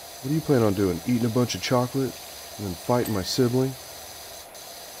 What do you plan on doing? Eating a bunch of chocolate and then fighting my sibling?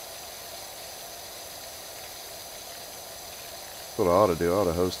 That's what I ought to do. I ought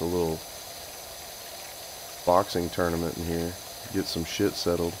to host a little boxing tournament in here. Get some shit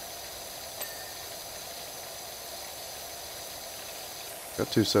settled.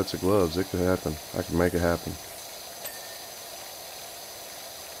 Got 2 sets of gloves. It could happen. I can make it happen.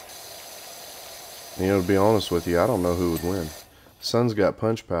 And, you know, to be honest with you, I don't know who would win. The son's got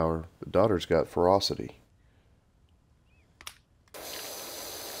punch power. The daughter's got ferocity.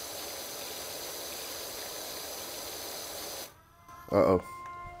 Uh-oh.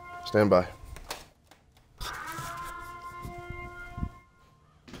 Stand by.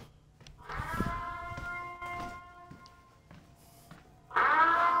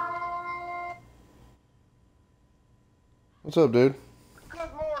 What's up, dude? Good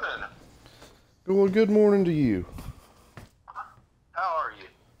morning. Well, good morning to you. How are you?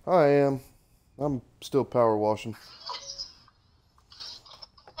 I am. I'm still power washing.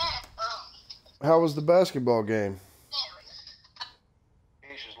 How was the basketball game?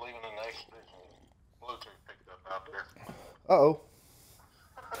 He's just leaving the next Bluetooth picked up out there. Uh-oh.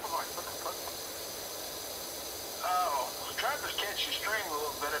 I tried to catch your stream a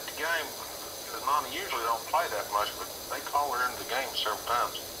little bit at the game because Nana usually don't play that much, but they call her into the game several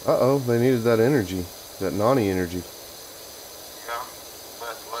times. Uh-oh, they needed that energy. That Nani energy. Yeah,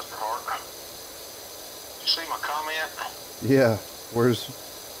 bless her heart. Did you see my comment? Yeah, where's...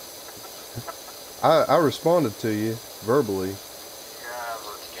 I responded to you verbally. Yeah, I was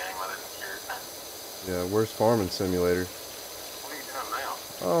at the game. I didn't hear it. Yeah, where's Farming Simulator? What are you doing now?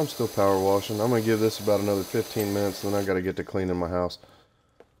 Oh, I'm still power washing. I'm going to give this about another 15 minutes, and then I got to get to cleaning my house.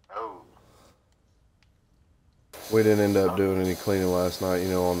 Oh. We didn't end up doing any cleaning last night. You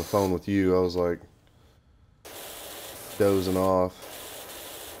know, on the phone with you, I was like dozing off.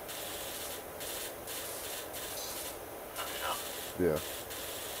 Yeah.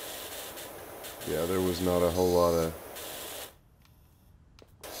 Yeah, there was not a whole lot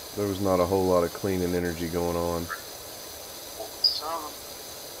of cleaning energy going on. Some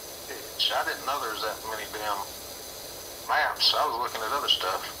bitch. I didn't know there was that many damn maps. I was looking at other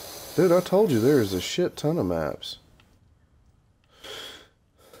stuff. Dude, I told you there is a shit ton of maps.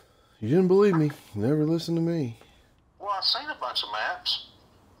 You didn't believe me. You never listened to me. Well, I've seen a bunch of maps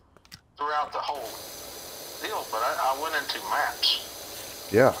throughout the whole deal, but I went into maps.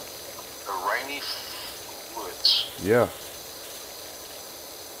 Yeah. The Rainy Woods. Yeah.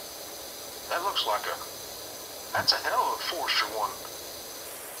 That looks like that's a hell of a Forester one.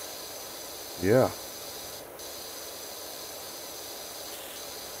 Yeah.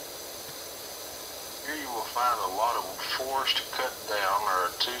 Here you will find a lot of forest cut down. There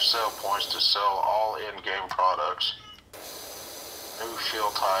are 2 sell points to sell all in-game products. New fill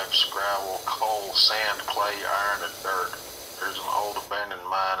types, gravel, coal, sand, clay, iron, and dirt. There's an old abandoned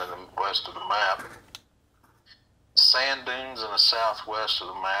mine in the west of the map. Sand dunes in the southwest of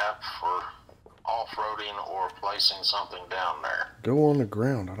the map for off-roading or placing something down there. Go on the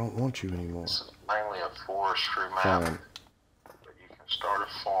ground. I don't want you anymore. This is mainly a forestry map. Fine. But you can start a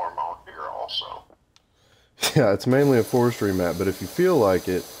farm on here also. Yeah, it's mainly a forestry map, but if you feel like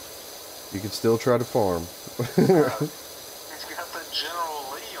it, you can still try to farm. He's got the General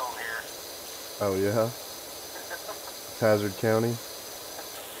Lee on here. Oh, yeah? Hazard County?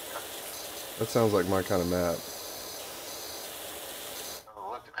 That sounds like my kind of map. I'm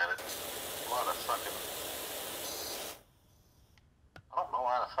looking at it. A lot of fucking... I don't know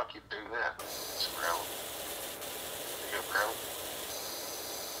why the fuck you'd do that. It's gravel. You got gravel.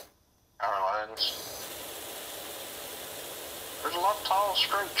 Power lines. There's a lot of tall,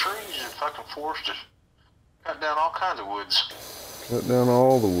 straight trees in fucking forest. Cut down all kinds of woods. Cut down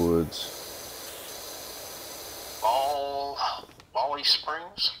all the woods. Ball Bali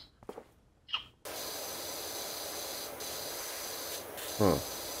Springs. Huh.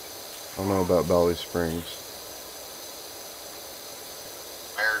 I don't know about Bali Springs.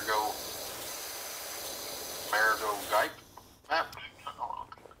 Marigold Gike map. Oh,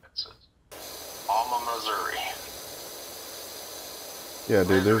 that's it. Alma, Missouri. Yeah,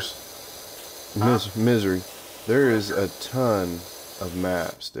 dude, there's misery. There is a ton of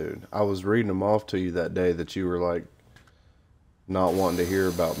maps, dude. I was reading them off to you that day that you were like not wanting to hear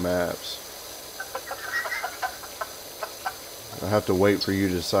about maps. I have to wait for you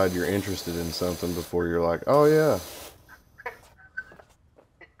to decide you're interested in something before you're like, oh yeah.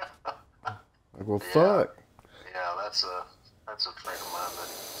 Like, well, Yeah. fuck. Yeah, that's a trait of mine that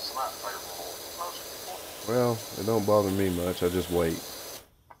it's not favorable to most people. Well, it don't bother me much. I just wait.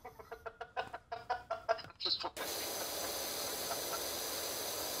 Just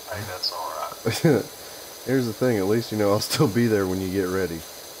hey, that's all right. Here's the thing. At least you know I'll still be there when you get ready.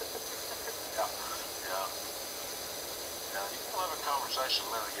 Yeah, yeah. Yeah, you can have a conversation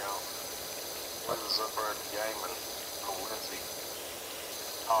a minute ago. We was up there at the game and old Lindsay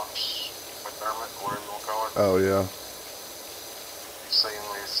talks McDermott, whatever you want to call it. Oh yeah. You seen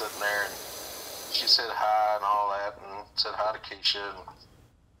me sitting there and she said hi and all that and said hi to Keisha. And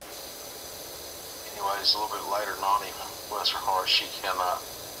anyways, a little bit later, Nani, bless her heart, she cannot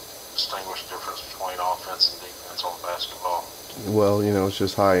distinguish the difference between offense and defense on basketball. Well, you know, it's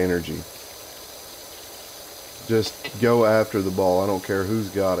just high energy. Just go after the ball. I don't care who's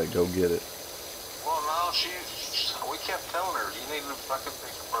got it. Go get it. Well, no, we kept telling her, you need to fucking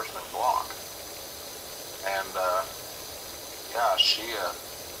pick the person and block. And, yeah,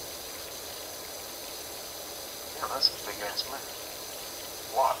 yeah, that's a big ass man.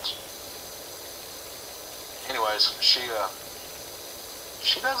 Lots. Anyways, she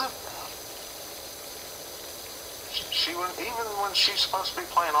doesn't, she wouldn't, even when she's supposed to be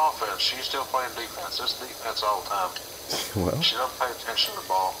playing offense, she's still playing defense. It's defense all the time. Well, She doesn't pay attention to the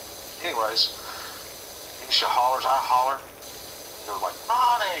ball. Anyways, Keisha hollers, I holler. They're like,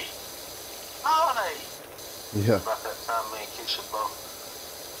 Nani! Nani! yeah. About that time me and Keisha both,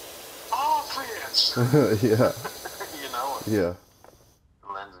 offense! Yeah. You know? And Yeah.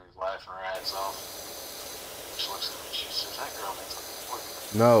 Lindsay's laughing her ass off. She looks at me and she says, that girl needs a point.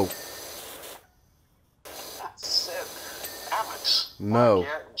 No. I said, Alex. No. Like,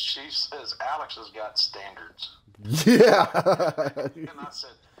 yeah, and she says, Alex has got standards. Yeah. And I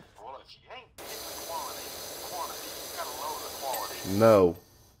said, well, if you ain't getting the quantity, you gotta lower the quality. No.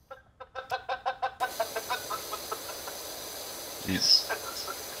 That's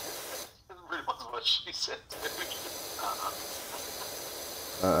pretty much what she said to me.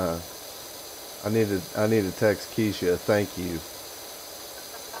 I need to text Keisha. Thank you.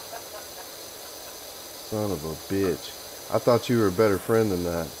 Son of a bitch. I thought you were a better friend than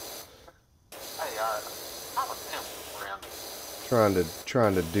that. Hey, I'm a damn friend.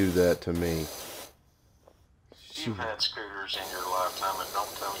 Trying to do that to me. You've had scooters in your lifetime, and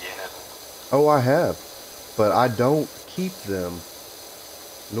don't tell me you hadn't. Oh, I have. But I don't keep them.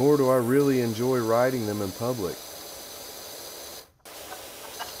 Nor do I really enjoy riding them in public.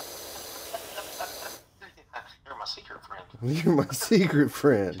 You're my secret friend. You're my secret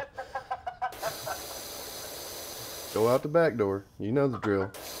friend. Go out the back door. You know the drill.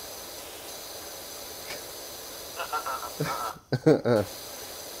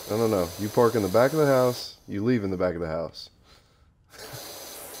 No. You park in the back of the house. You leave in the back of the house.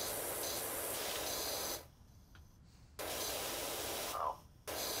 Oh.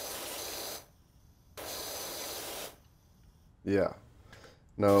 Yeah.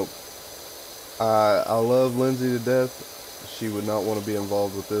 No. I love Lindsay to death. She would not want to be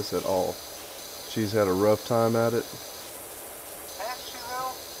involved with this at all. She's had a rough time at it. Has she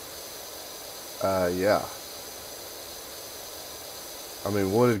though? Yeah. I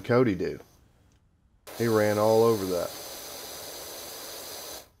mean, what did Cody do? He ran all over that.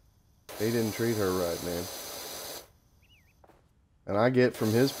 He didn't treat her right, man. And I get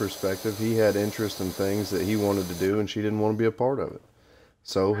from his perspective, he had interest in things that he wanted to do, and she didn't want to be a part of it.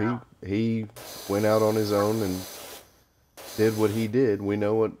 So he went out on his own and did what he did. We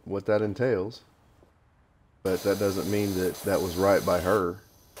know what that entails. But that doesn't mean that was right by her.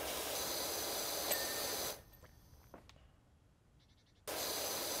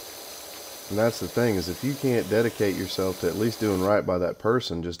 And that's the thing, is if you can't dedicate yourself to at least doing right by that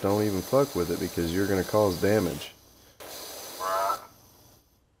person, just don't even fuck with it, because you're going to cause damage. Right.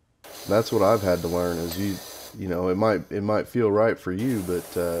 That's what I've had to learn, is you know, it might feel right for you, but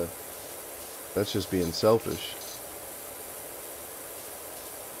that's just being selfish.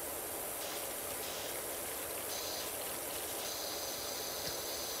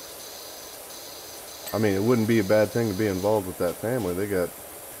 I mean, it wouldn't be a bad thing to be involved with that family. They're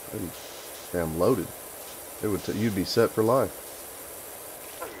damn loaded. It would. You'd be set for life.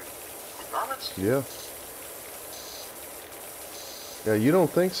 McDermott's? Yeah. Yeah, you don't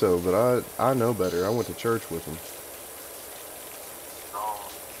think so, but I know better. I went to church with them. Known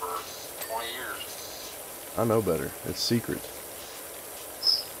for 20 years. I know better. It's secret.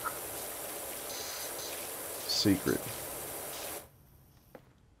 Secret.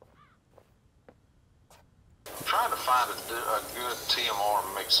 I'm trying to find a good TMR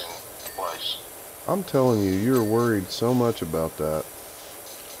mixing place. I'm telling you, you're worried so much about that.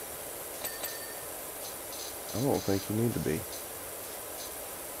 I don't think you need to be.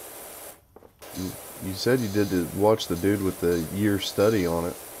 You said you did to watch the dude with the year study on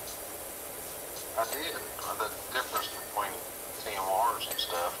it. I did. The difference between TMRs and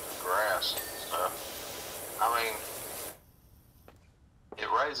stuff, the grass and stuff. I mean, it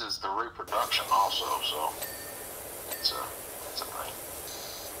raises the reproduction also, so it's a thing.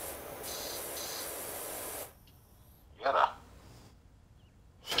 You gotta.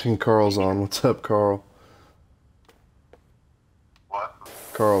 And Carl's on. What's up, Carl? What?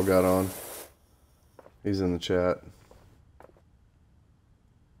 Carl got on. He's in the chat.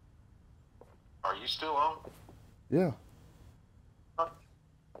 Are you still on? Yeah.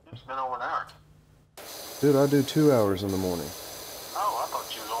 It's been over an hour. Dude, I do 2 hours in the morning. Oh, I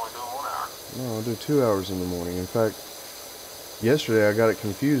thought you was only doing 1 hour. No, I do 2 hours in the morning. In fact, yesterday I got it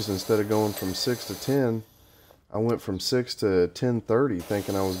confused. Instead of going from 6 to 10, I went from 6 to 10:30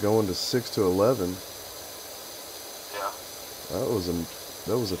 thinking I was going to 6 to 11. Yeah.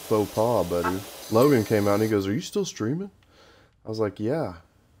 That was a faux pas, buddy. Logan came out and he goes, "Are you still streaming?" I was like, "Yeah.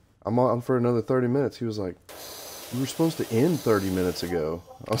 I'm on for another 30 minutes." He was like, "You were supposed to end 30 minutes ago."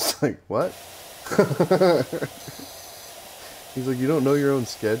 I was like, "What?" He's like, "You don't know your own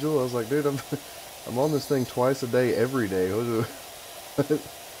schedule?" I was like, "Dude, I'm on this thing twice a day, every day.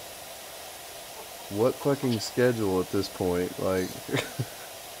 What fucking schedule at this point?" Like,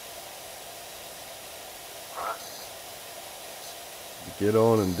 get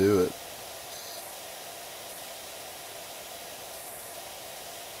on and do it.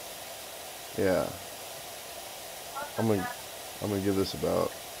 Yeah. I'm gonna give this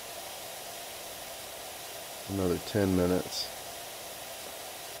about another 10 minutes.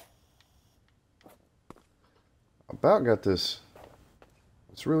 About got this.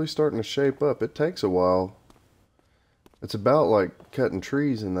 It's really starting to shape up. It takes a while. It's about like cutting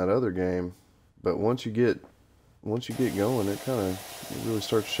trees in that other game, but once you get going, it really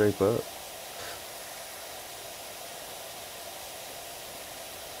starts to shape up.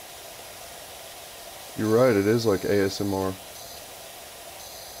 You're right, it is like ASMR.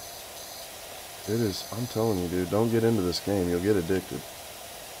 It is. I'm telling you, dude, don't get into this game. You'll get addicted.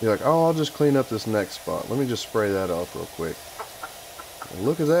 You're like, "Oh, I'll just clean up this next spot. Let me just spray that off real quick." And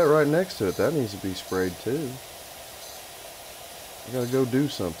look at that right next to it. That needs to be sprayed too. I gotta go do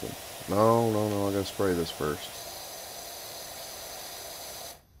something. No, I gotta spray this first.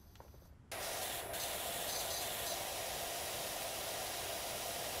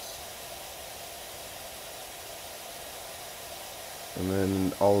 And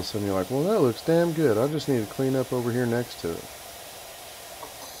then all of a sudden you're like, "Well, that looks damn good. I just need to clean up over here next to it."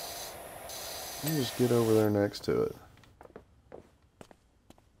 You just get over there next to it.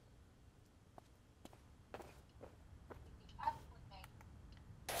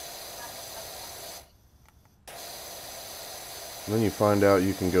 And then you find out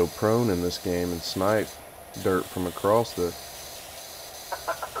you can go prone in this game and snipe dirt from across the...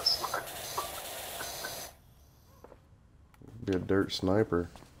 Be a dirt sniper.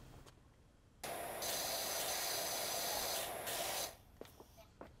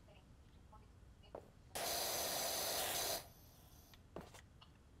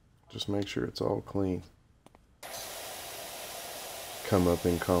 Just make sure it's all clean. Come up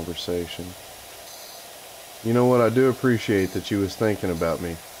in conversation. You know what? I do appreciate that you was thinking about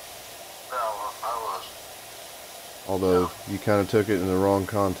me. Yeah, I was. Although you kind of took it in the wrong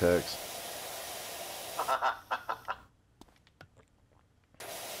context.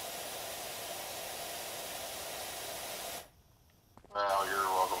 Well, you're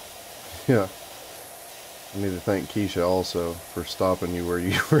welcome. Yeah. I need to thank Keisha also for stopping you where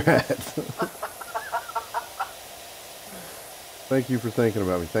you were at. Thank you for thinking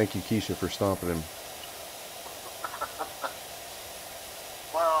about me. Thank you, Keisha, for stopping him.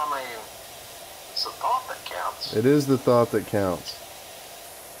 Well, I mean, it's the thought that counts. It is the thought that counts.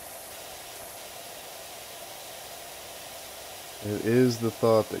 It is the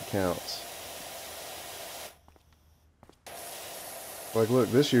thought that counts. Like,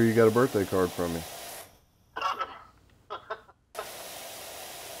 look, this year you got a birthday card from me.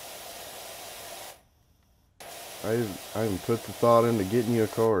 I even put the thought into getting you a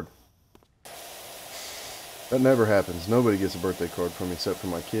card. That never happens. Nobody gets a birthday card from me except for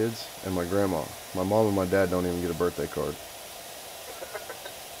my kids and my grandma. My mom and my dad don't even get a birthday card.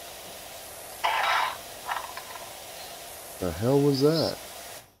 The hell was that?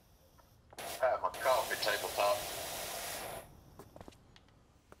 At my coffee tabletop.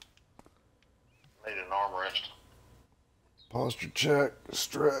 Need an armrest. Posture check,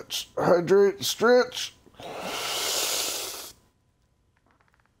 stretch, hydrate, stretch.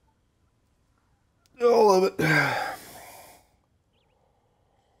 All of it.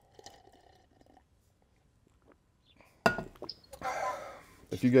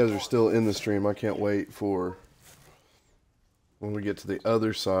 If you guys are still in the stream, I can't wait for when we get to the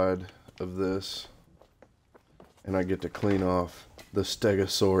other side of this and I get to clean off the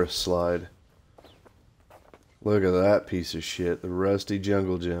Stegosaurus slide. Look at that piece of shit, the rusty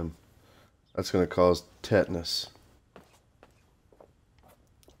jungle gym. That's going to cause tetanus.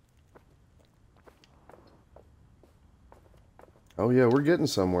 Oh yeah, we're getting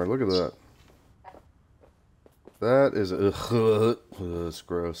somewhere. Look at that. That is that's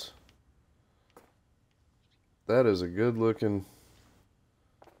gross. That is a good looking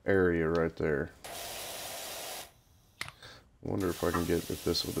area right there. Wonder if I can get, if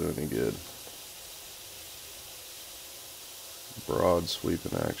this will do any good. Broad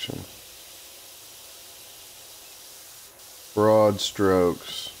sweeping action. Broad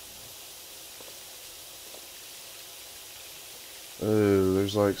strokes. Oh,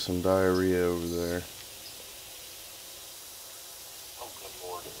 there's like some diarrhea over there. Oh, good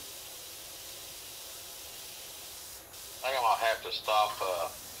Lord. I think I might have to stop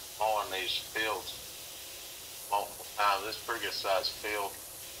mowing these fields multiple times. This is a pretty good sized field.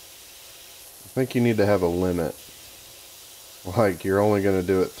 I think you need to have a limit. Like, you're only going to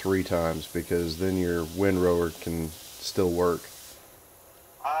do it 3 times because then your windrower can still work.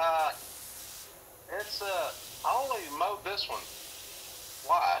 I only mowed this one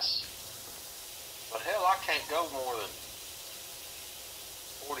twice. But hell, I can't go more than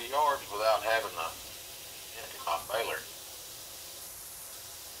 40 yards without having to empty my baler.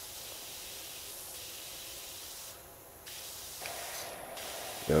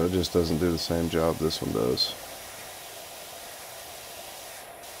 Yeah, it just doesn't do the same job this one does.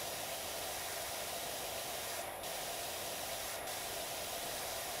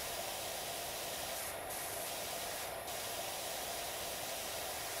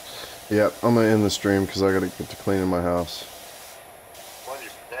 Yep, I'm gonna end the stream because I gotta get to cleaning my house. When's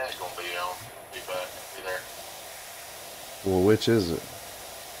your dad gonna be on? Be back? Be there? Well, which is it?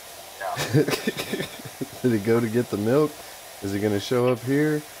 Yeah. Did he go to get the milk? Is he gonna show up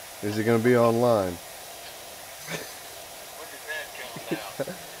here? Is he gonna be online? When's your dad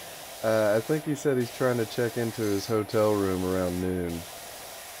coming down? I think he said he's trying to check into his hotel room around noon.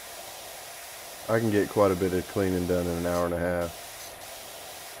 I can get quite a bit of cleaning done in an hour and a half.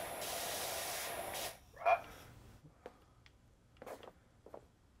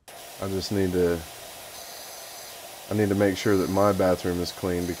 I just need to make sure that my bathroom is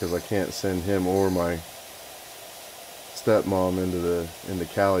clean because I can't send him or my stepmom into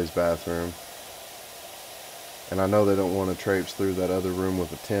Callie's bathroom. And I know they don't want to traipse through that other room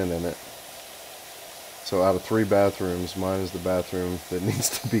with a tent in it. So out of 3 bathrooms, mine is the bathroom that needs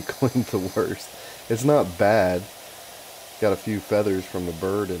to be cleaned the worst. It's not bad. Got a few feathers from the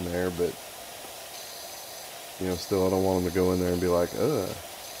bird in there, but you know, still I don't want them to go in there and be like, ugh.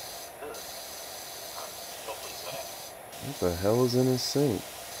 What the hell is in his sink?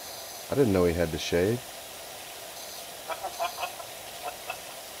 I didn't know he had to shave.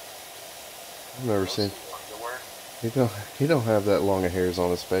 I've never seen. He don't have that long of hairs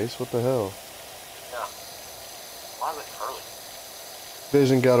on his face. What the hell? Yeah. Why is it curly?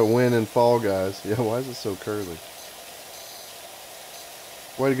 Vision got a win in Fall Guys. Yeah, why is it so curly?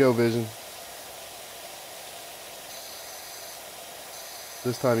 Way to go, Vision.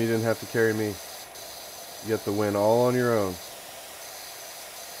 This time you didn't have to carry me. You get the win all on your own.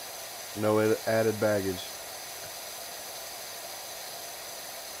 No added baggage.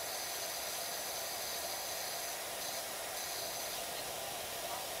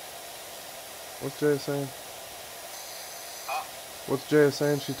 What's Jaya saying? Huh? What's Jaya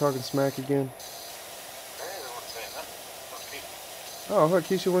saying? She talking smack again? Oh, I thought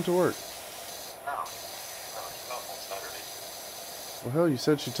Keisha went to work. No. No, she's off on Saturday. Well, hell, you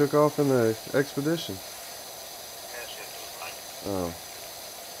said she took off in the expedition. Yeah, she has to Oh.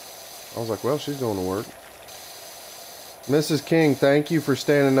 I was like, well, she's going to work. Mrs. King, thank you for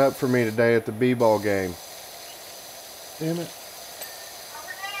standing up for me today at the b-ball game. Damn it.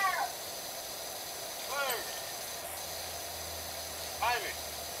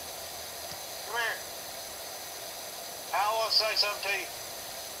 say something to you.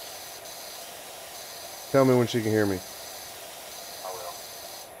 Tell me when she can hear me. I will.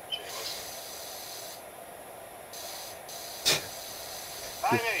 She ain't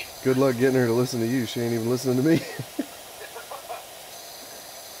listening. Baby! Good luck getting her to listen to you. She ain't even listening to me. She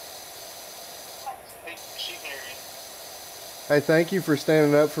can hear you. Hey, thank you for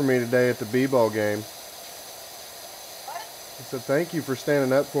standing up for me today at the b-ball game. I said thank you for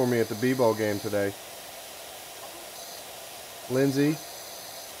standing up for me at the b-ball game today. Lindsay.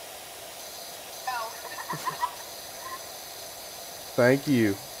 Thank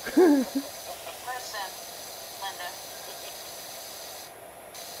you. Listen, Linda.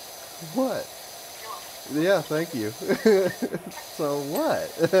 What? Yeah, thank you. So what?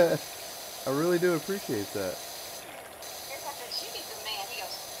 I really do appreciate that. Here's after she gets the man. He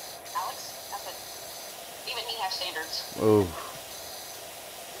goes, Alex. I said, even he has standards. Ooh.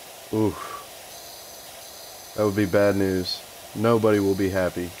 Ooh. That would be bad news. Nobody will be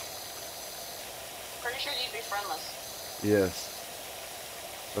happy. Pretty sure you'd be friendless. Yes.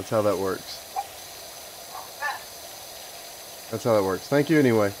 That's how that works. That's how that works. Thank you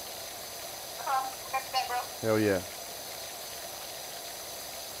anyway. Back to that, bro. Hell yeah.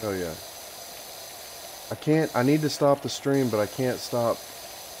 Hell yeah. I need to stop the stream, but I can't stop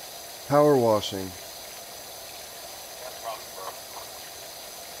power washing. That's probably bro.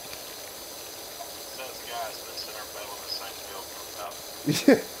 Those guys been sitting there playing in the same field for about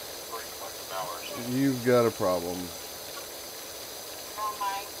 3 fucking hours. You've got a problem. Oh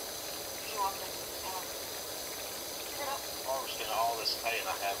my. You want to Farmers getting all this pay and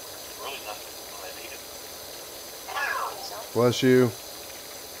I have really nothing when they need it. Bless you.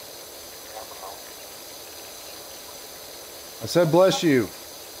 I said bless you.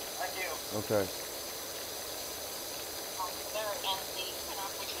 Thank you. Okay.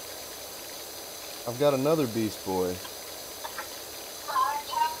 I've got another Beast Boy.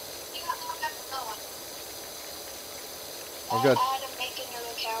 I've got. I had to make a new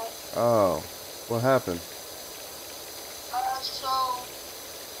account. Oh, what happened? So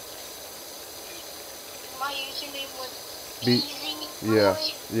my username was Be- Easy Yeah,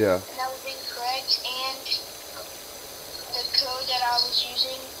 Boy, yeah. and that was incorrect, and the code that I was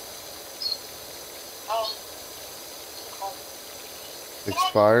using,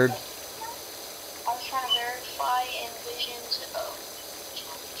 Expired? I was trying to verify Envision's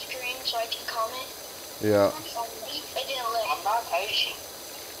stream so I can comment. Yeah. It didn't let. I'm not patient.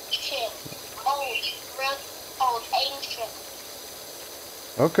 Shit. Ancient.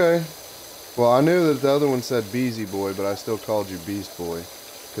 Okay. Well, I knew that the other one said Beezy Boy, but I still called you Beast Boy,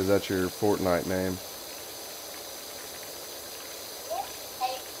 because that's your Fortnite name.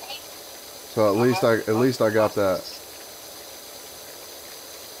 So at least I got that.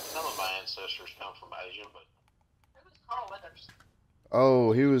 Some of my ancestors come from Asia, but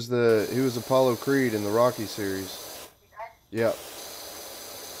Oh, he was Apollo Creed in the Rocky series. Yep.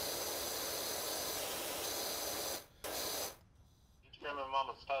 you trim him on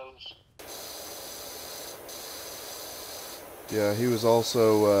the toes. Yeah, he was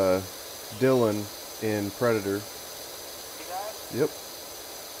also Dylan in Predator. You guys? Yep.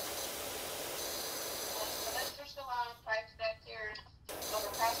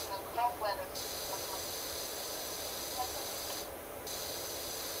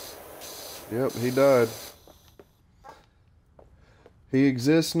 Yep, he died. He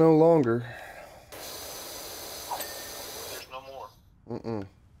exists no longer. There's no more. Mm-mm.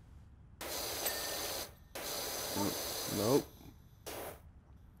 Nope.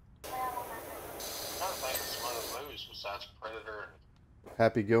 I'm trying to think of some other movies besides Predator and.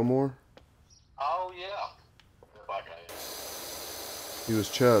 Happy Gilmore? Oh yeah. Like He was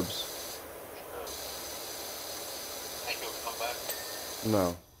Chubbs. think he'll come back.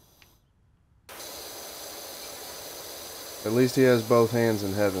 No. At least he has both hands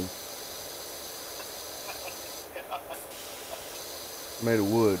in heaven. Made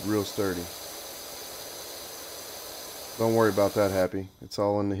of wood, real sturdy. Don't worry about that, Happy. It's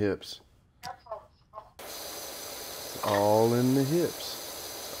all in the hips. It's all in the hips.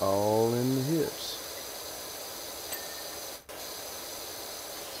 It's all in the hips.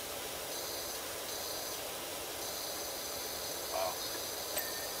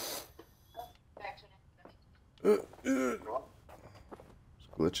 It's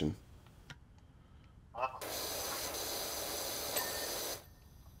glitching.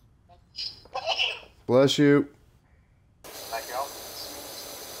 Bless you. Thank y'all.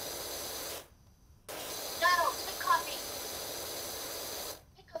 No, the coffee.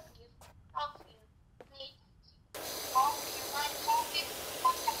 Pick up you. Coffee. Need coffee. You want coffee?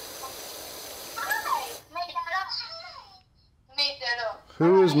 Hi. Made that up.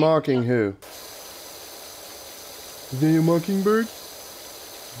 Who is mocking who? Is there a mockingbird?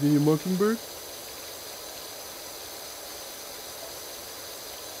 Is there a mockingbird?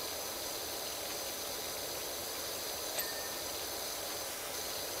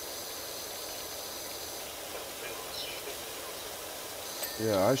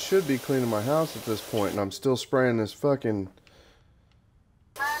 Yeah, I should be cleaning my house at this point, and I'm still spraying this fucking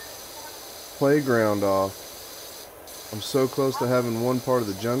playground off. I'm so close to having one part of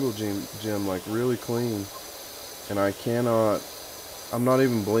the jungle gym like really clean, and I cannot. I'm not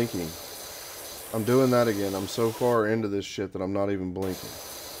even blinking. I'm doing that again. I'm so far into this shit that I'm not even blinking.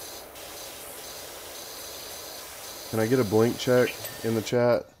 Can I get a blink check in the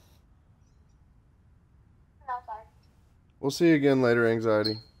chat? No, sorry. We'll see you again later,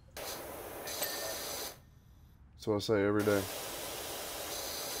 Anxiety. That's what I say every day.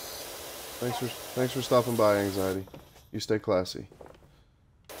 Thanks for stopping by, Anxiety. You stay classy.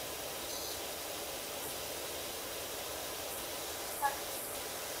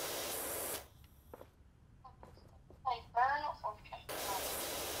 Like, burn or okay.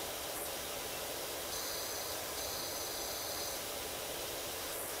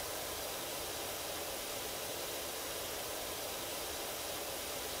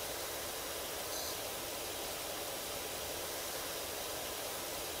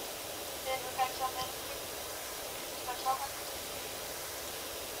 Did we catch something? Catch something?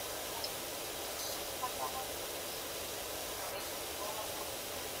 Catch something?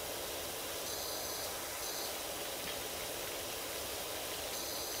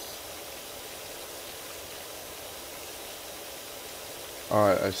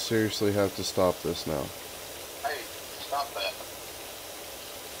 Alright, I seriously have to stop this now. Hey, stop that.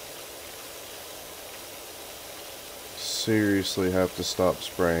 Seriously have to stop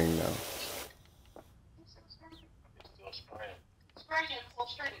spraying now. It's still spraying. Spraying in full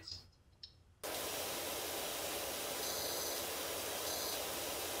strength.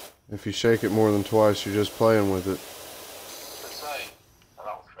 If you shake it more than twice, you're just playing with it. What's it say? I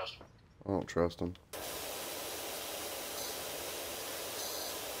don't trust him. I don't trust him.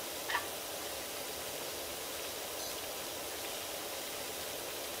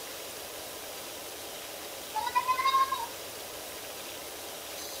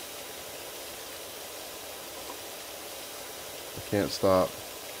 I can't stop.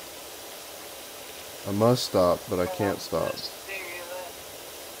 I must stop, but I can't stop.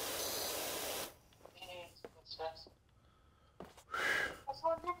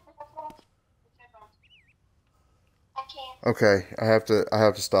 I can't. Okay, I have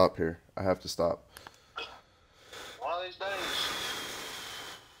to stop here. I have to stop. One of these days,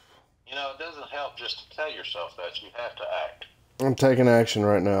 you know, it doesn't help just to tell yourself that. You have to act. I'm taking action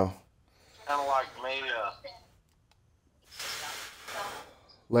right now. Kind of like me,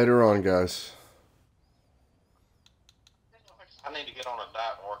 Later on, guys.